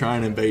walk up, try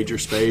and invade your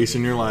space,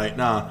 and you're like,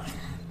 nah.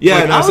 Yeah,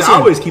 like, and I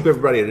always keep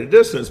everybody at a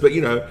distance, but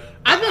you know,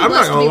 I've been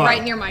blessed to be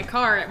right near my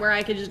car where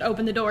I could just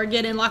open the door,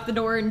 get in, lock the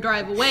door, and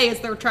drive away as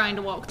they're trying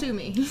to walk to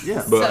me.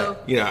 Yeah,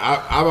 but you know,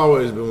 I've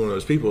always been one of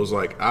those people. It's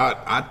like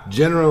I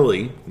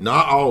generally,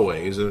 not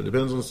always, and it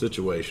depends on the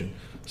situation.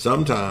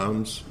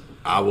 Sometimes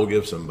I will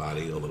give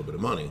somebody a little bit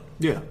of money.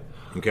 Yeah.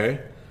 Okay.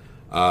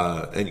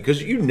 And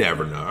because you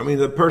never know. I mean,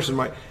 the person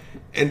might.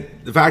 And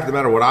the fact of the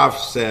matter, what I've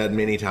said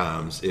many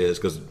times is,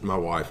 because my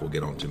wife will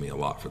get on to me a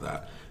lot for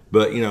that.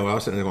 But, you know, I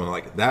was sitting there going,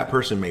 like, that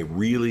person may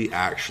really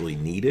actually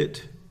need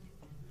it.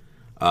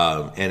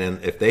 And then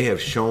if they have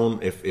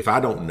shown, if I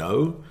don't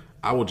know,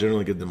 I will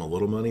generally give them a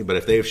little money. But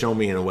if they have shown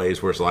me in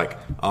ways where it's like,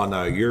 oh,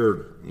 no,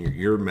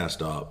 you're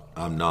messed up,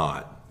 I'm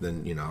not,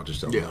 then, you know, I'll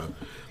just tell them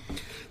no.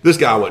 This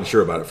guy wasn't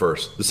sure about it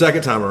first. The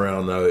second time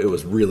around, though, it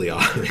was really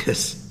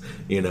obvious.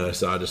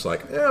 So I just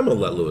like, I'm gonna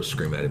let Lewis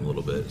scream at him a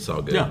little bit. It's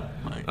all good.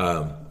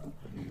 Yeah.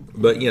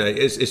 But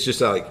it's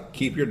just like,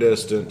 keep your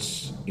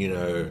distance.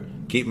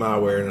 Keep my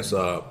awareness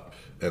up,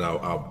 and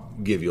I'll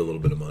give you a little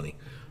bit of money.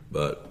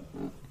 But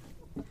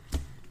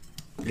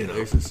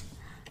This is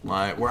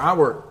where I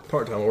work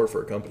part time. I work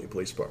for a company,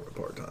 police department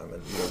part time,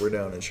 and we're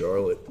down in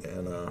Charlotte,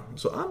 and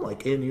so I'm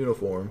like in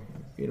uniform,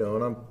 and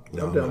I'm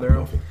down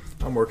there.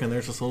 I'm working.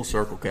 There's this little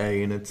Circle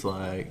K, and it's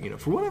like,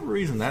 for whatever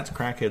reason, that's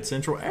Crackhead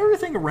Central.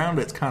 Everything around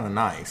it's kind of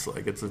nice.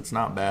 Like it's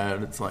not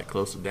bad. It's like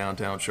close to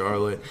downtown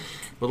Charlotte,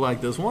 but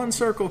like this one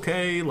Circle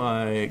K,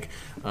 like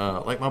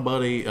my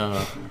buddy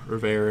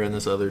Rivera and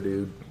this other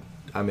dude.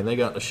 I mean, they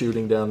got in a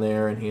shooting down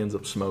there, and he ends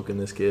up smoking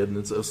this kid, and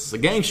it's a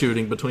gang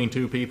shooting between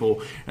two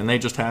people, and they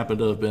just happen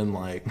to have been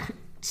like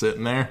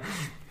sitting there.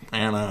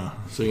 And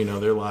so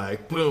they're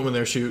like boom, and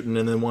they're shooting,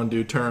 and then one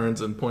dude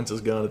turns and points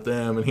his gun at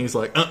them, and he's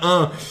like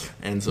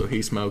and so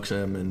he smokes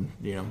him, and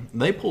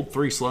they pulled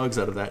 3 slugs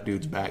out of that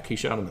dude's back. He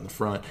shot him in the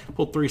front,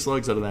 pulled 3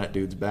 slugs out of that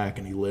dude's back,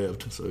 and he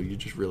lived. So you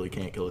just really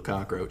can't kill a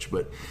cockroach.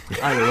 But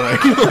either way,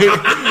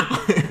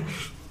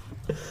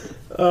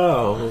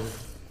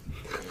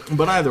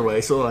 but either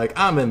way, so like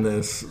I'm in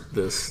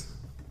this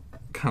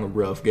kind of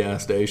rough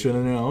gas station,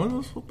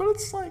 and but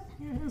it's like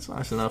it's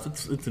nice enough.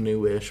 It's a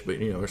newish, but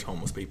there's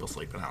homeless people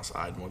sleeping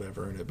outside and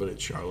whatever. But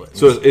it's Charlotte,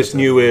 so it's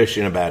newish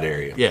in a bad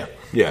area. Yeah.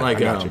 Like, I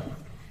got you.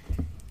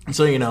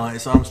 So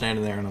so I'm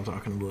standing there and I'm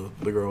talking to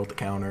the girl at the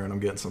counter, and I'm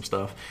getting some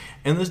stuff,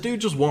 and this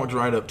dude just walks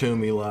right up to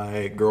me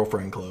like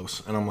girlfriend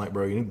close, and I'm like,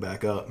 bro, you need to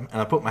back up. And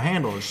I put my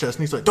hand on his chest,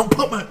 and he's like, don't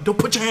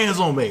put your hands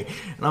on me.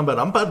 And I'm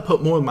about to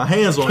put more of my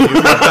hands on you.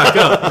 And back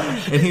up,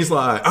 and he's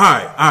like, all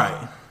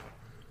right.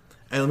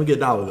 Hey, let me get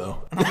 $1 though.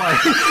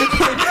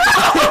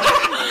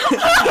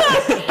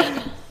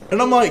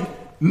 And I'm like,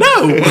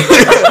 no.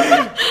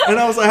 And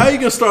I was like, how you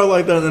gonna start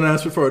like that and then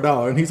ask me for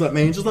 $1? And he's like,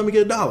 man, just let me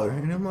get $1.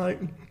 And I'm like,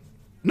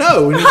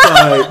 no. And he's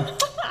like,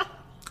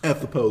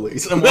 F the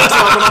police. And walks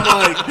off, and I'm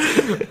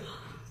like,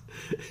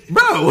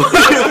 bro,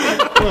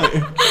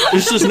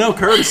 it's just no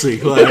courtesy.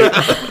 Like,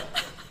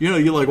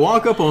 you like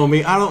walk up on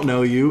me. I don't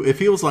know you. If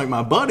he was like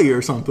my buddy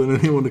or something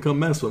and he wanted to come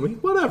mess with me,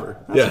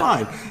 whatever, that's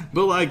fine.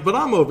 But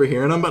I'm over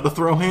here and I'm about to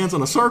throw hands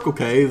on a Circle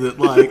K that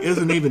like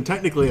isn't even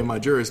technically in my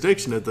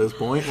jurisdiction at this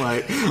point.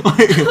 Like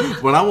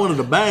when I wanted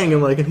to bang,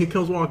 and he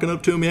comes walking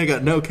up to me. I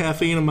got no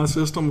caffeine in my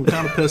system. I'm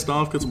kind of pissed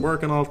off because I'm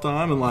working all the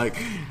time, and like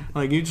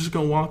you just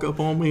gonna walk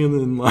up on me and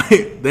then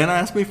then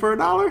ask me for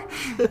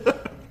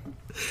 $1?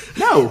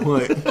 No,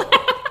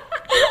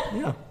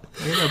 yeah.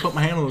 I put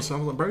my hand on this. I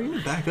was like, bro, you need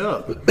to back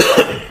up. He's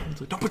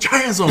like, don't put your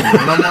hands on me. And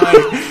I'm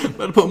like,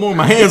 better put more of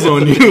my hands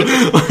on you.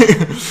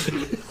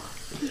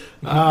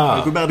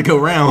 Like we're about to go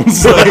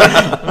rounds. I'm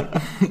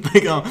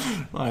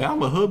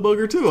a hood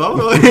booger too.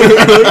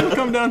 I'll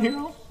come down here.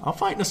 I'll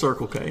fight in a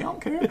Circle K. I don't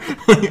care.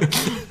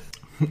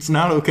 It's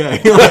not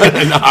okay. No,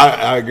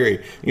 I agree.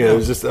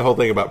 It's just the whole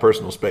thing about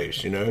personal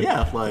space. Yeah,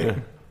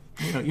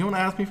 you want to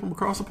ask me from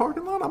across the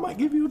parking lot? I might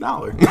give you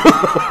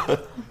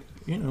 $1.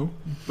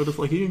 But if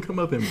you can come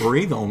up and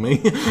breathe on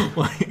me,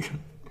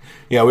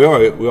 yeah, we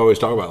always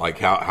talk about like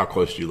how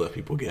close do you let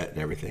people get and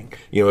everything.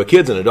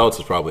 Kids and adults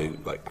is probably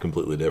like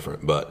completely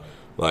different, but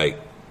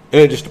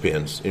it just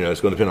depends.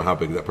 It's going to depend on how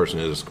big that person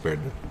is compared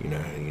to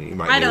you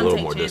might need a little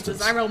more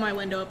distance. I roll my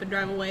window up and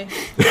drive away,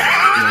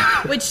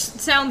 which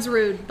sounds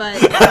rude, but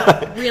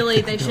really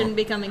they shouldn't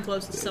be coming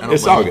close to someone.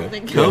 It's all good.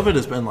 COVID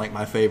has been like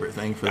my favorite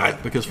thing for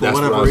that, because for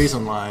whatever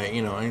reason,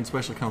 and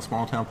especially kind of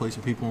small town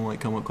places, people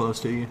come up close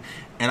to you,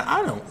 and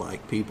I don't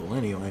like people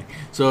anyway.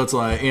 So it's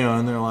like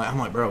and they're like, I'm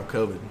like, bro,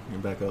 COVID, you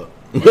back up.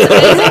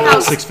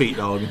 6 feet,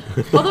 dog.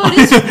 Although it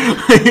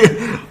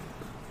is.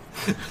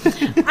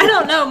 I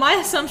don't know. My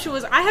assumption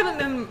was I haven't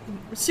been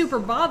super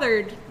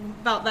bothered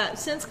about that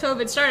since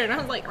COVID started. I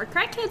was like, are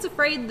crackheads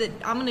afraid that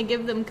I'm going to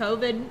give them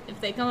COVID if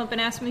they come up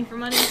and ask me for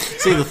money?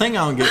 See, the thing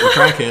I don't get with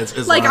crackheads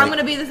is I'm going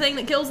to be the thing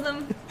that kills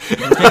them. The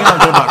thing I don't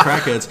get about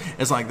crackheads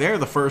is they're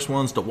the first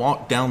ones to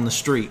walk down the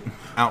street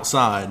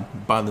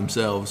outside by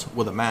themselves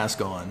with a mask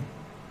on.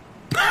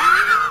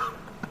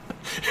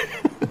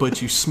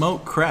 But you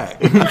smoke crack.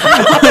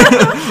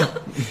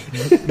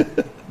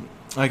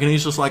 And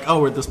he's just like, oh,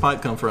 where'd this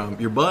pipe come from?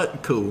 Your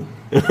butt? Cool.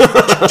 Yeah,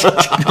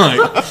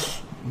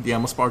 I'm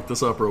going to spark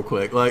this up real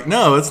quick.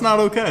 No, it's not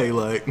okay.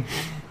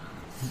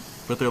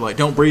 But they're like,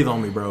 don't breathe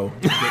on me, bro.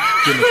 Get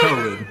me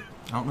COVID.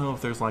 I don't know if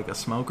there's a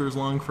smoker's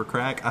lung for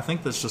crack. I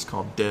think that's just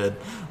called dead.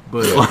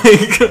 But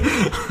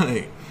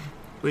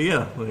but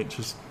yeah,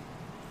 just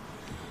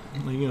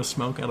you're going to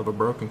smoke out of a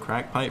broken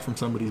crack pipe from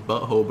somebody's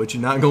butthole, but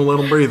you're not going to let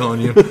them breathe on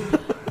you.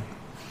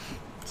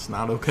 It's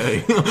not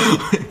okay.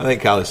 I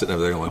think Kylie's sitting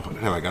over there going, what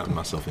have I gotten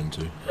myself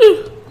into?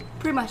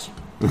 Pretty much.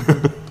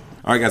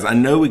 All right, guys, I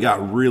know we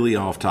got really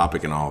off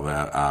topic and all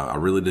that. I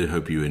really do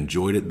hope you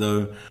enjoyed it,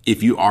 though.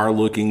 If you are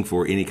looking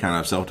for any kind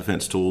of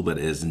self-defense tool that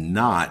is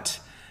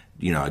not,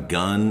 a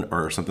gun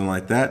or something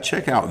like that,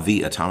 check out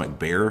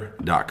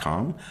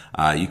theatomicbear.com.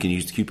 You can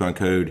use the coupon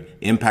code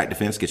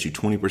IMPACTDEFENSE, gets you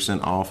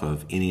 20% off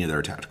of any of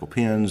their tactical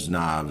pens,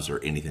 knives, or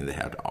anything they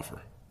have to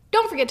offer. Don't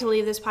don't forget to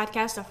leave this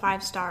podcast a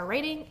 5-star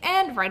rating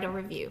and write a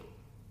review.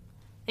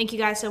 Thank you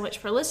guys so much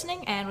for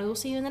listening, and we will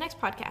see you in the next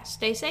podcast.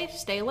 Stay safe,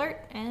 stay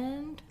alert,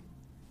 and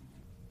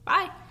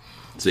bye.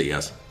 See you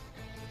guys.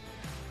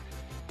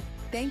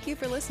 Thank you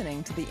for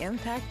listening to the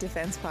Impact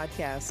Defense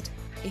Podcast.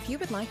 If you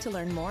would like to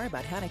learn more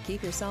about how to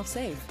keep yourself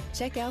safe,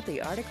 check out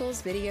the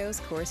articles,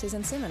 videos, courses,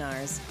 and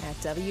seminars at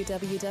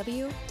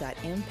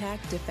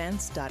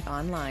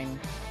www.impactdefense.online.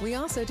 We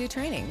also do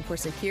training for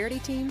security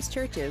teams,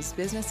 churches,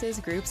 businesses,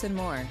 groups, and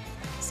more.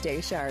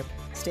 Stay sharp,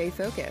 stay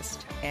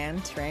focused,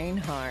 and train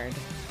hard.